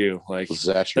BYU, like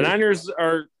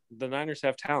the Niners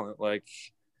have talent. Like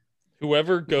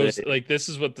whoever goes, like this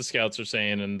is what the scouts are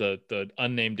saying, and the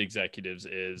unnamed executives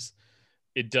is,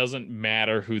 it doesn't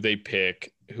matter who they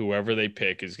pick. Whoever they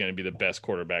pick is going to be the best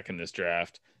quarterback in this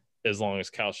draft, as long as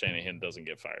Kyle Shanahan doesn't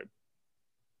get fired.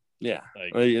 Yeah,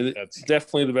 it's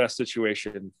definitely the best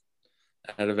situation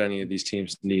out of any of these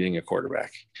teams needing a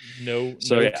quarterback. No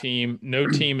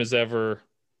team has ever.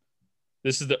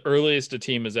 This is the earliest a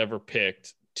team has ever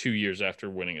picked 2 years after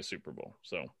winning a Super Bowl.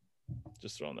 So,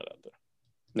 just throwing that out there.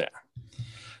 Yeah.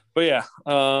 But yeah,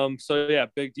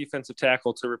 big defensive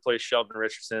tackle to replace Sheldon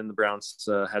Richardson. The Browns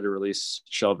had to release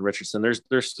Sheldon Richardson.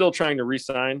 They're still trying to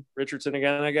re-sign Richardson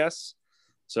again, I guess.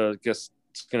 So I guess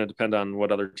it's going to depend on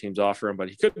what other teams offer him, but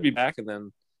he could be back, and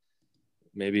then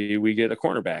maybe we get a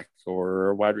cornerback or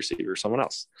a wide receiver or someone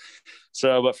else.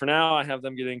 So, but for now, I have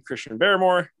them getting Christian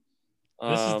Barmore.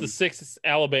 This is the sixth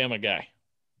Alabama guy.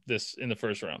 This in the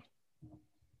first round.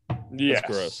 Yeah, that's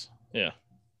gross. Yeah.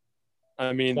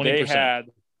 I mean, 20%. They had.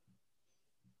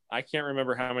 I can't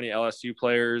remember how many LSU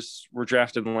players were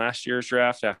drafted in last year's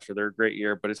draft after their great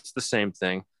year, but it's the same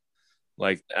thing.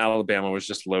 Like Alabama was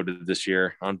just loaded this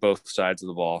year on both sides of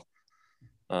the ball.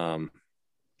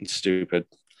 It's stupid.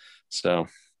 So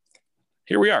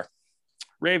here we are,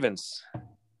 Ravens.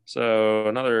 So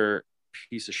another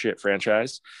piece of shit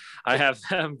franchise. I have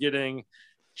them getting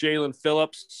Jalen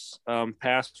Phillips,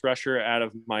 pass rusher out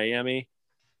of Miami.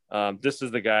 This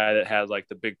is the guy that had like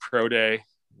the big pro day,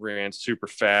 ran super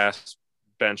fast,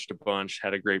 benched a bunch,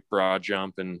 had a great broad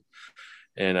jump and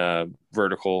a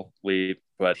vertical leap.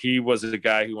 But he was a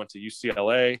guy who went to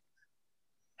UCLA,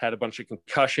 had a bunch of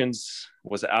concussions,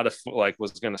 was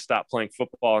going to stop playing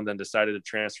football, and then decided to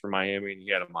transfer to Miami, and he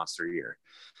had a monster year.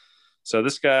 So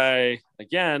this guy,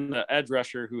 again, an edge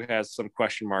rusher who has some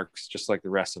question marks, just like the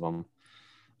rest of them.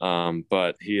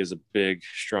 But he is a big,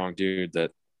 strong dude that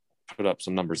put up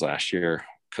some numbers last year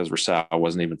because Rousseau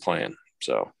wasn't even playing.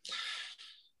 So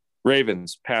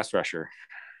Ravens, pass rusher,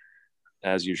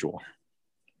 as usual.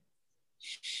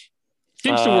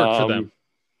 Seems to work for them.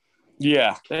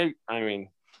 Yeah, they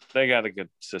got a good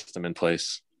system in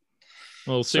place.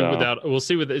 We'll see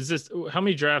is this, how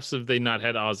many drafts have they not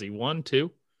had Ozzie? 1,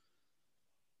 2?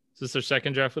 Is this their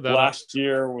second draft without? Last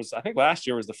year was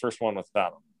the first one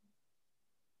without him.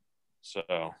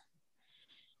 So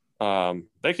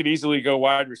They could easily go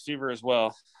wide receiver as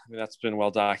well. I mean, that's been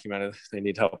well documented. They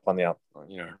need help on the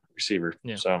receiver.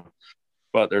 Yeah. So,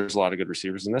 but there's a lot of good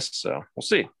receivers in this, so we'll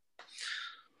see.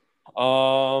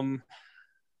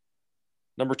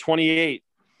 Number 28,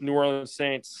 New Orleans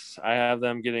Saints. I have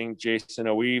them getting Jason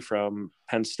Owe from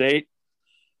Penn State.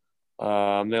 They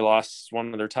lost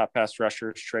one of their top pass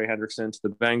rushers, Trey Hendrickson, to the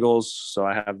Bengals, so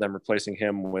I have them replacing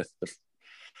him with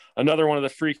another one of the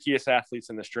freakiest athletes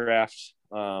in this draft.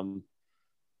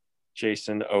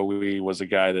 Jason Owe was a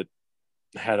guy that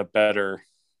had a better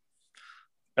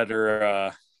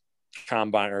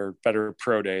combine or better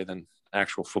pro day than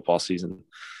actual football season.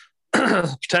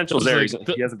 Potential's there.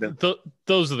 He hasn't been.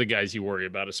 Those are the guys you worry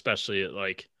about, especially at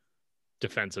like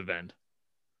defensive end.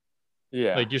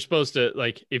 Yeah. Like you're supposed to,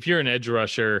 like, if you're an edge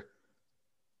rusher,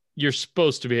 you're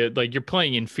supposed to be like, you're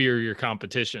playing inferior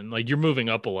competition. Like you're moving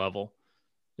up a level.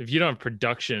 If you don't have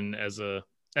production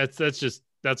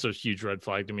that's a huge red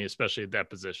flag to me, especially at that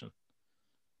position.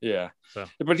 Yeah. So,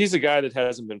 but he's a guy that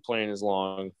hasn't been playing the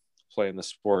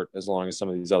sport as long as some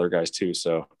of these other guys too.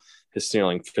 So his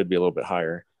ceiling could be a little bit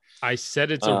higher. I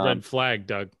said it's a red flag,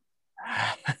 Doug.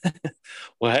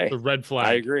 Well, hey, the red flag.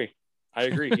 I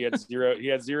agree. He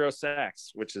had zero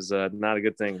sacks, which is not a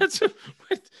good thing.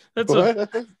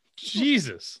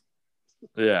 Jesus.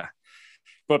 Yeah.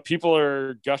 But people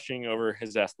are gushing over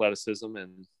his athleticism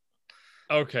and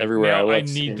everywhere now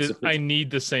I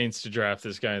need the Saints to draft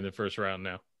this guy in the first round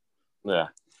now. Yeah.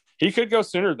 He could go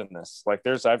sooner than this. Like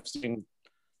I've seen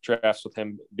drafts with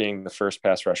him being the first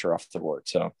pass rusher off the board.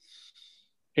 So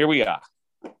here we are.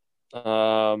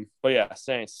 But yeah,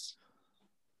 Saints.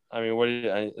 I mean,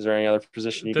 is there any other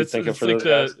position you could think of for those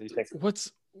guys?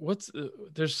 What's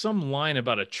there's some line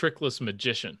about a trickless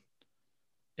magician,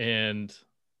 and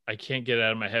I can't get it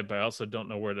out of my head, but I also don't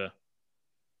know where to.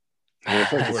 I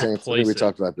think the Saints. I think we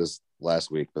talked about this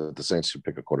last week, but the Saints should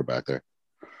pick a quarterback there.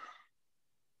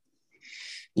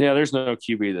 Yeah, there's no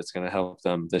QB that's going to help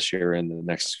them this year and the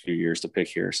next few years to pick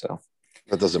here. So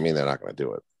that doesn't mean they're not going to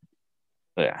do it.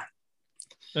 Yeah.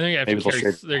 I think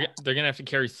they're going to have to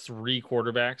carry 3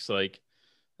 quarterbacks. Like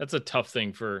that's a tough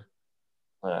thing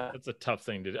that's a tough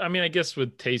thing to do. I mean, I guess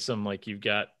with Taysom, like you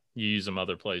use them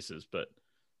other places, but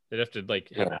they'd have to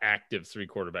like have active 3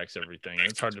 quarterbacks, everything. And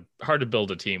it's hard to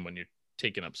build a team when you're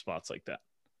taking up spots like that.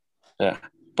 Yeah.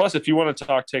 Plus, if you want to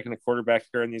talk taking a quarterback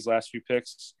here in these last few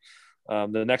picks,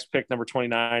 the next pick, number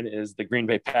 29, is the Green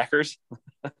Bay Packers.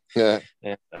 Yeah.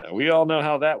 And we all know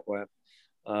how that went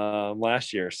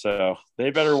last year. So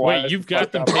they better wait. You've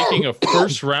got them taking a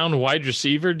first round wide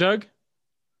receiver, Doug?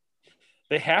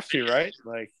 They have to, right?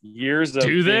 Like years of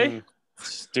being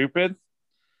stupid.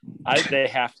 They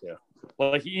have to.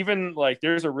 Like even like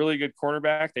there's a really good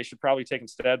cornerback they should probably take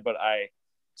instead, but I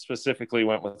specifically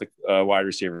went with the wide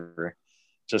receiver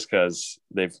just because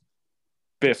they've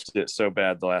biffed it so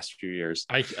bad the last few years.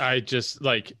 I just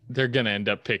like they're gonna end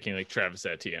up picking like Travis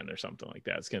Etienne or something like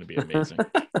that. It's gonna be amazing.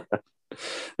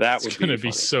 It's gonna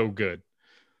be so good.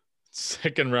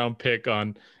 2nd round pick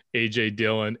on AJ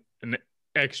Dillon, an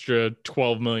extra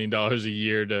 $12 million a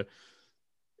year to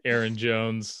Aaron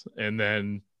Jones, and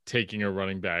then taking a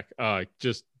running back.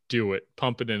 Just do it.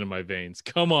 Pump it into my veins.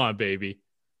 Come on, baby.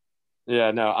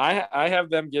 Yeah, no, I have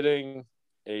them getting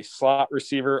a slot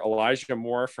receiver, Elijah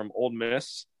Moore from Ole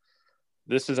Miss.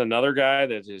 This is another guy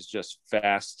that is just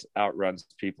fast, outruns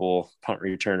people, punt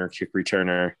returner, kick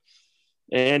returner.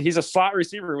 And he's a slot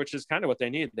receiver, which is kind of what they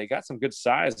need. They got some good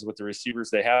size with the receivers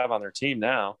they have on their team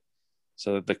now.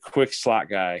 So the quick slot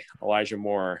guy, Elijah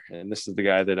Moore, and this is the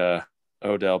guy that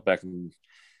Odell Beckham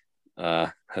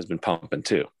has been pumping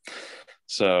too.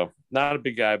 So not a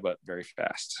big guy, but very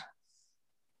fast.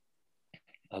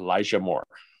 Elijah Moore.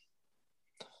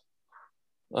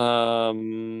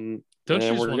 Don't you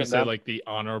just want to say like the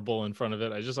honorable in front of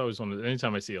it? I just always want to,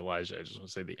 anytime I see Elijah, I just want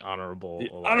to say the honorable.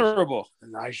 Honorable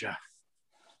Elijah.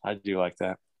 I do like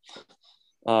that.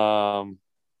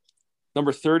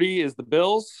 Number 30 is the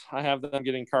Bills. I have them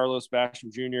getting Carlos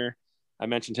Basham Jr. I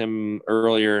mentioned him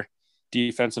earlier,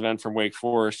 defensive end from Wake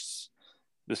Forest.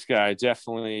 This guy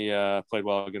definitely played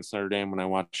well against Notre Dame when I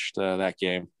watched that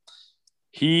game.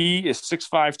 He is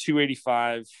 6'5",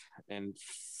 285, and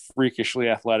freakishly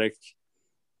athletic.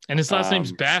 And his last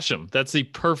name's Basham. That's the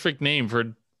perfect name for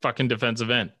a fucking defensive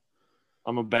end.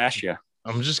 I'm a bash you.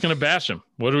 I'm just going to bash him.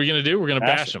 What are we going to do? We're going to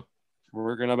bash him.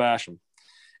 We're going to bash him.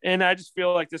 And I just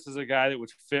feel like this is a guy that would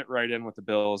fit right in with the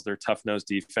Bills. They're tough-nosed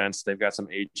defense. They've got some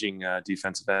aging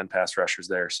defensive end pass rushers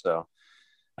there. So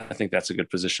I think that's a good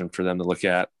position for them to look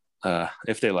at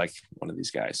if they like one of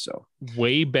these guys. So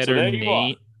way better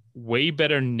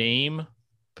name,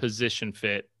 position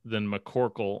fit than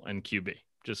McCorkle and QB.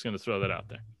 Just going to throw that out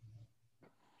there.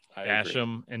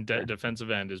 Basham and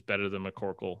defensive end is better than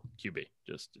McCorkle QB.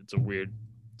 Just it's a weird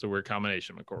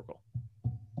combination, McCorkle.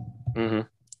 Mm-hmm.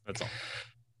 That's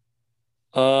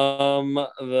all.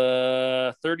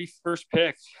 The 31st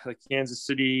pick, the Kansas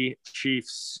City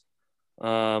Chiefs.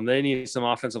 They need some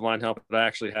offensive line help, but I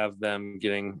actually have them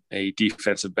getting a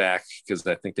defensive back because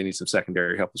I think they need some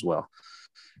secondary help as well.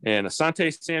 And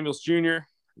Asante Samuels Jr.,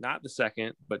 not the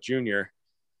second, but junior,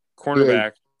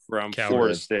 cornerback from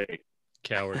Florida State.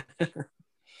 Coward.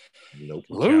 Nope.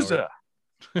 Loser.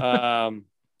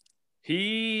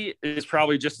 He is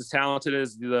probably just as talented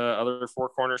as the other four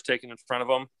corners taken in front of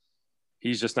him.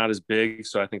 He's just not as big,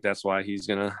 so I think that's why he's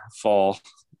going to fall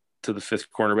to the 5th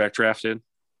cornerback drafted.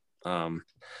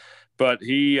 But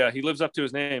he lives up to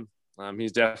his name.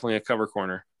 He's definitely a cover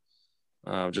corner,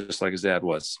 just like his dad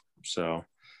was. So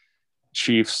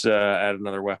Chiefs add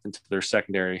another weapon to their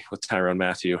secondary with Tyrann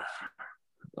Mathieu,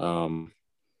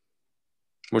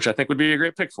 which I think would be a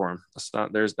great pick for him.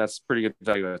 That's pretty good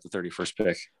value at the 31st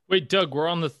pick. Wait, Doug, we're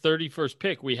on the 31st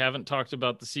pick. We haven't talked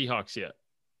about the Seahawks yet.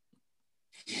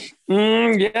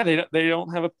 Yeah, they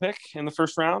don't have a pick in the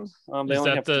first round. They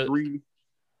only have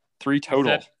three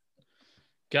total.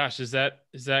 Is that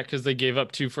because they gave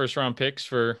up 2 first-round picks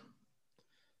for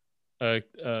a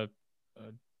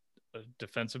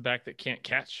defensive back that can't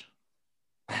catch?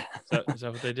 Is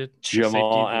that what they did?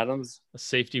 Jamal Adams, a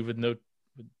safety with no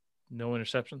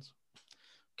interceptions.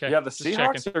 Okay. Yeah, the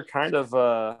Seahawks are kind of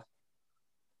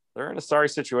they're in a sorry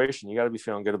situation. You got to be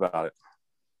feeling good about it.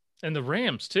 And the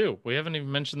Rams too. We haven't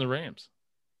even mentioned the Rams.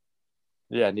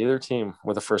 Yeah, neither team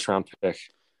with a first-round pick.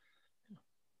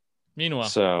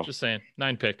 Meanwhile, just saying,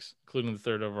 9 picks, including the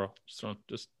 3rd overall.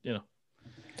 Just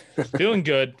feeling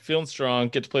good, feeling strong.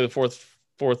 Get to play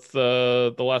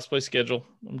the last place schedule.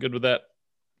 I'm good with that.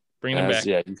 Bring them back.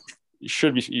 Yeah, you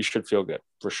should feel good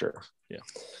for sure. Yeah.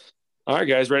 All right,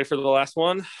 guys, ready for the last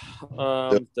one?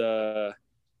 The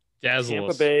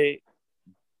Tampa Bay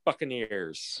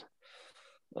Buccaneers.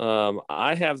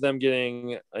 I have them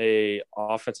getting a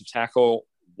offensive tackle,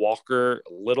 Walker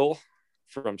Little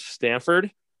from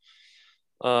Stanford.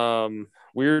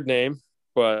 Weird name,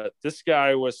 but this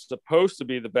guy was supposed to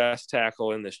be the best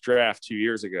tackle in this draft 2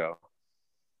 years ago.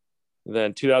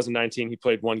 Then 2019, he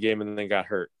played 1 game and then got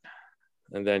hurt.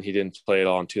 And then he didn't play at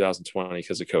all in 2020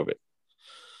 because of COVID.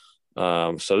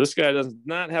 So this guy does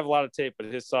not have a lot of tape, but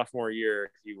his sophomore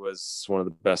year, he was one of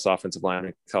the best offensive linemen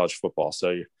in college football.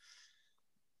 So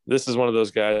this is one of those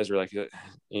guys where, like,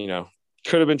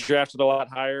 could have been drafted a lot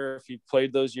higher if he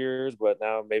played those years, but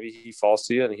now maybe he falls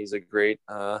to you and he's a great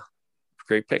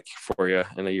pick for you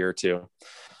in a year or two.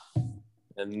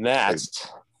 And that's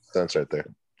right there.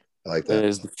 I like that.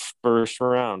 Is the first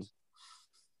round.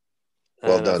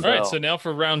 Well done. All right, so now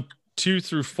for round 2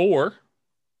 through 4.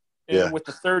 And with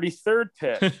the 33rd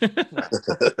pick.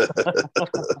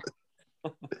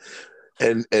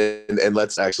 and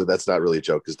that's not really a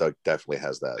joke because Doug definitely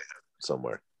has that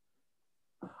somewhere.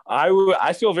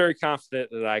 I feel very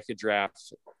confident that I could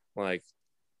draft like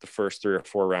the first 3 or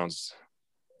 4 rounds,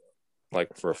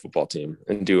 like for a football team,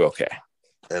 and do okay.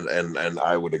 And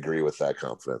I would agree with that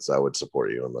confidence. I would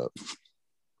support you on that.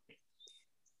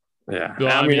 Yeah,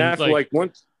 well, I mean after like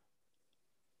once.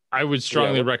 I would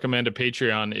strongly recommend a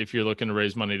Patreon if you're looking to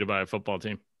raise money to buy a football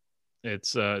team.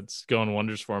 It's going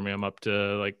wonders for me. I'm up to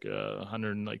like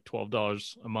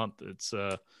 $112 a month. It's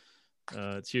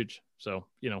huge. So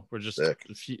we're just a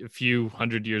few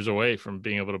hundred years away from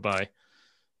being able to buy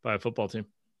a football team.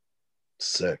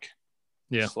 Sick.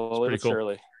 Yeah, slowly but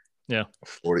surely. Yeah,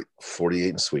 48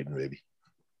 in Sweden, baby.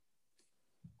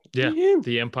 Yeah,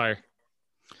 the Empire.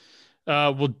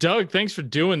 Well, Doug, thanks for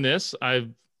doing this. I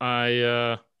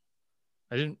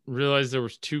didn't realize there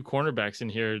was 2 cornerbacks in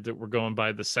here that were going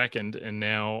by the 2nd, and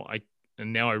now I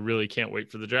really can't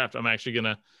wait for the draft. I'm actually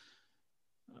gonna.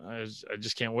 I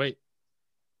just can't wait.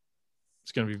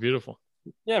 It's gonna be beautiful.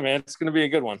 Yeah, man, it's gonna be a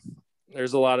good one.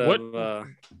 There's a lot of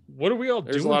what are we all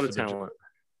doing? There's a lot of talent.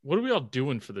 What are we all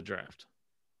doing for the draft?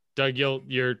 Doug,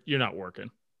 you're not working.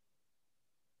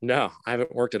 No, I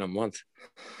haven't worked in a month.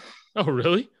 Oh,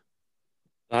 really?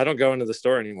 I don't go into the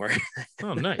store anymore.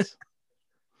 Oh, nice.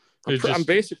 I'm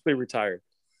basically retired.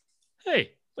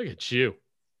 Hey, look at you.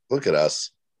 Look at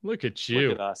us. Look at you.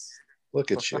 Look at us.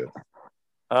 Look at you.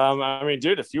 I mean,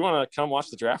 dude, if you want to come watch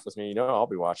the draft with me, I'll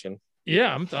be watching.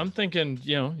 Yeah, I'm thinking,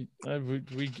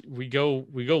 we go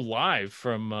live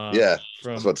from yeah.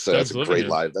 From I was about to say Doug's that's a great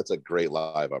live. That's a great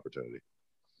live opportunity.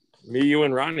 Me, you,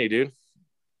 and Ronnie, dude.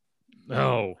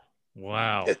 Oh,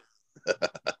 wow.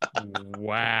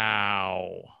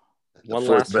 Wow. One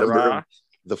last hurrah.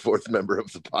 The 4th member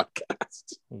of the podcast.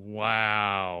 podcast.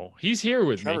 Wow. He's here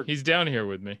with Trevor, me. He's down here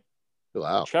with me.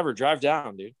 Wow. Trevor, drive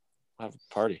down, dude. We'll have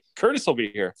a party. Curtis will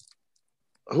be here.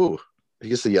 Oh, he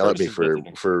gets to yell at me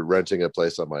for renting a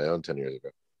place on my own 10 years ago.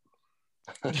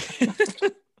 I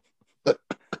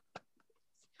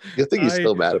think he's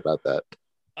still mad about that.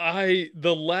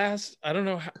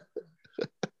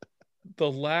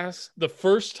 The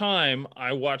first time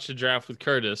I watched a draft with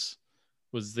Curtis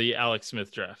was the Alex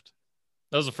Smith draft.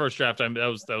 That was the first draft that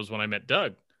was when I met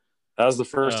Doug. That was the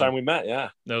first time we met. Yeah,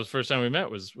 that was the first time we met.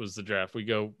 Was the draft? We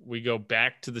go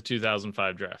back to the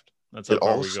 2005 draft. That's how it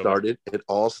all started. It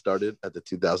all started at the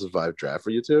 2005 draft for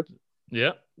you two.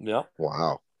 Yeah.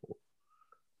 Wow.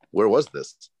 Where was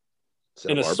this?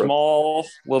 In a small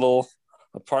little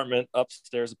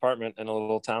upstairs apartment in a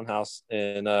little townhouse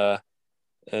in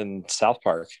South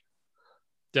Park,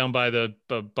 down by the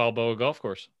Balboa golf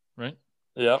course, right?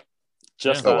 Yep.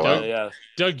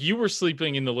 Doug, you were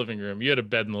sleeping in the living room. You had a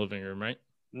bed in the living room, right?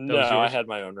 No, I had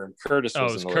my own room. Curtis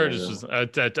was in the living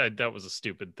room. That was a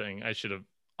stupid thing. I should have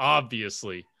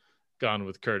obviously gone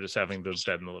with Curtis having the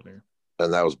bed in the living room.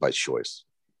 And that was by choice.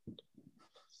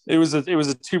 It was a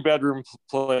 2-bedroom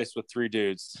place with 3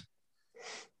 dudes.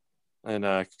 And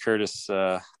Curtis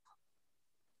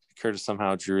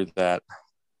somehow drew that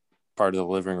part of the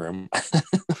living room.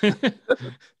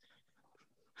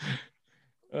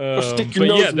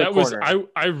 That was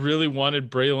I really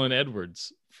wanted Braylon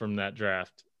Edwards from that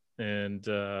draft, and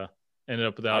ended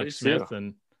up with Alex Smith,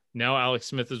 and now Alex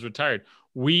Smith is retired.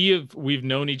 We've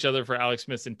known each other for Alex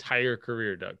Smith's entire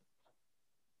career, Doug.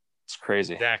 It's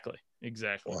crazy.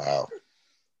 Exactly. Wow.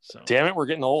 So damn it, we're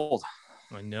getting old.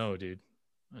 I know, dude.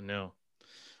 I know.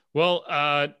 Well,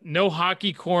 no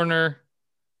hockey corner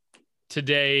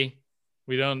today.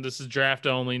 This is draft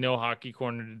only, no hockey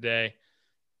corner today.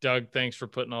 Doug, thanks for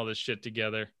putting all this shit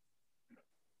together.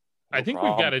 I think we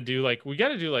got to do like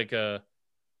a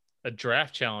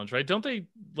draft challenge, right? Don't they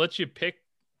let you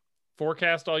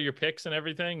forecast all your picks and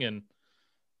everything, and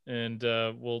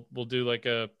we'll do like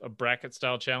a bracket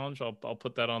style challenge. I'll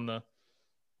put that on the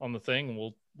thing,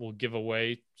 and we'll give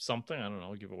away something. I don't know.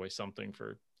 We'll give away something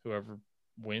for whoever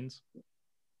wins.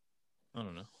 I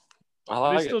don't know.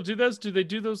 Do they still do those? Do they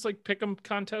do those like pick 'em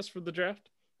contests for the draft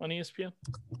on ESPN?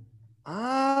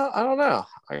 I don't know.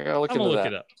 I gotta look into that. Look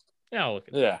it up. Yeah, I'll look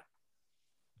it up. Yeah.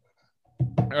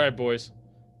 All right, boys.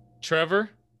 Trevor.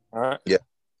 All right. Yeah.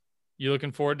 You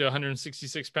looking forward to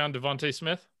 166-pound Devontae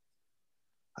Smith?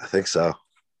 I think so.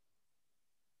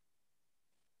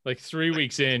 Like 3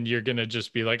 weeks in, you're gonna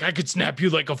just be like, I could snap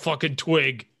you like a fucking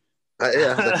twig.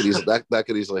 Yeah, that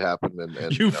could easily happen.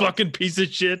 And you fucking piece of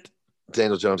shit.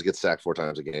 Daniel Jones gets sacked 4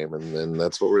 times a game, and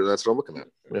that's what I'm looking at.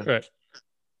 Yeah. Right.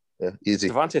 Yeah, easy.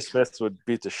 Devontae Smith would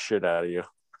beat the shit out of you.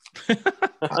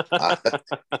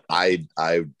 I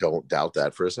don't doubt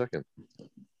that for a second.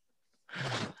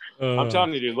 I'm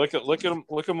telling you, dude. Look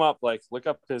him up. Like, look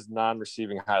up his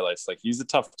non-receiving highlights. Like, he's a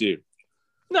tough dude.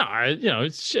 No,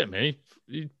 it's shit, man.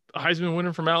 He Heisman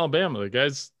winner from Alabama. The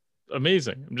guy's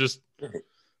amazing.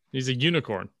 He's a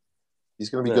unicorn. He's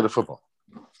going to be good at football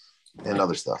and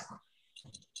other stuff.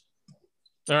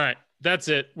 All right. That's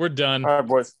it. We're done. All right,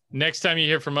 boys. Next time you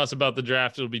hear from us about the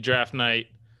draft, it'll be draft night,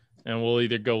 and we'll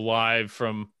either go live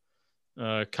from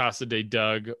Casa de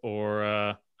Doug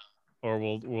or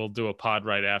we'll do a pod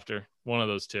right after. One of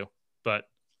those two. But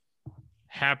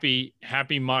happy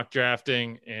mock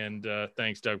drafting, and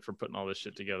thanks, Doug, for putting all this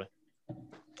shit together.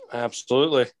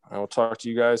 Absolutely. I will talk to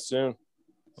you guys soon.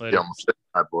 Later. Yeah, all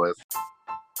right, boys.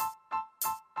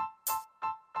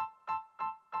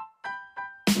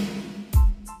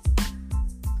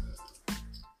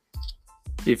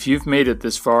 If you've made it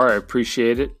this far, I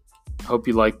appreciate it. I hope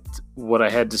you liked what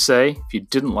I had to say. If you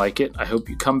didn't like it, I hope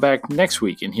you come back next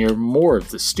week and hear more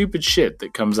of the stupid shit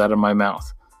that comes out of my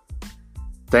mouth.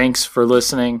 Thanks for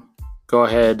listening. Go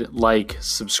ahead, like,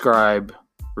 subscribe,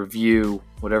 review,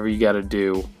 whatever you got to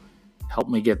do. Help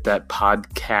me get that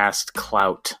podcast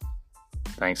clout.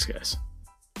 Thanks, guys.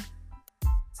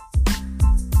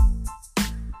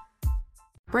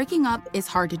 Breaking up is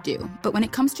hard to do, but when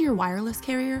it comes to your wireless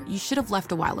carrier, you should have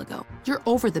left a while ago. You're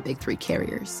over the big 3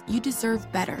 carriers. You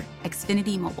deserve better.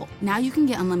 Xfinity Mobile. Now you can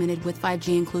get unlimited with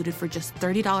 5G included for just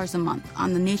 $30 a month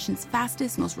on the nation's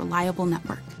fastest, most reliable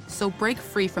network. So break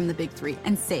free from the big 3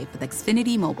 and save with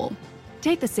Xfinity Mobile.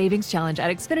 Take the savings challenge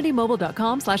at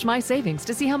xfinitymobile.com/mysavings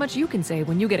to see how much you can save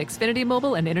when you get Xfinity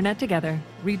Mobile and internet together.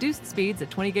 Reduced speeds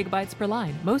at 20 gigabytes per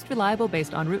line. Most reliable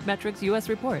based on RootMetrics US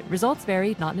report. Results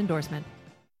vary, not an endorsement.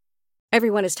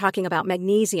 Everyone is talking about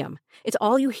magnesium. It's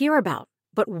all you hear about.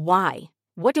 But why?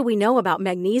 What do we know about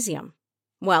magnesium?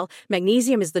 Well,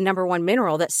 magnesium is the number one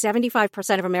mineral that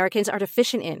 75% of Americans are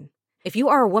deficient in. If you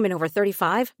are a woman over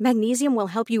 35, magnesium will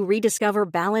help you rediscover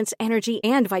balance, energy,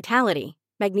 and vitality.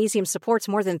 Magnesium supports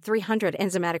more than 300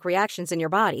 enzymatic reactions in your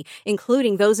body,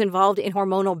 including those involved in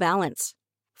hormonal balance.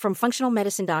 From functional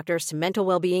medicine doctors to mental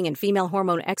well-being and female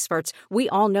hormone experts, we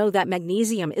all know that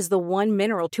magnesium is the one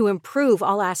mineral to improve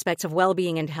all aspects of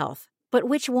well-being and health. But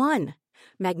which one?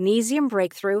 Magnesium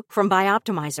Breakthrough from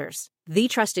Bioptimizers, the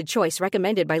trusted choice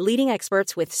recommended by leading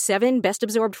experts with 7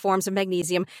 best-absorbed forms of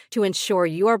magnesium to ensure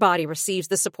your body receives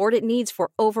the support it needs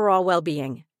for overall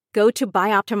well-being. Go to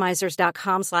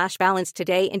bioptimizers.com/balance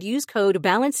today and use code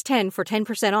BALANCE10 for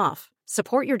 10% off.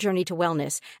 Support your journey to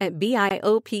wellness at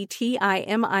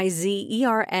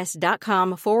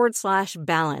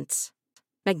bioptimizers.com/balance.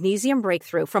 Magnesium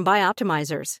Breakthrough from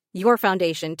Bioptimizers, your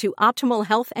foundation to optimal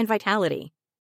health and vitality.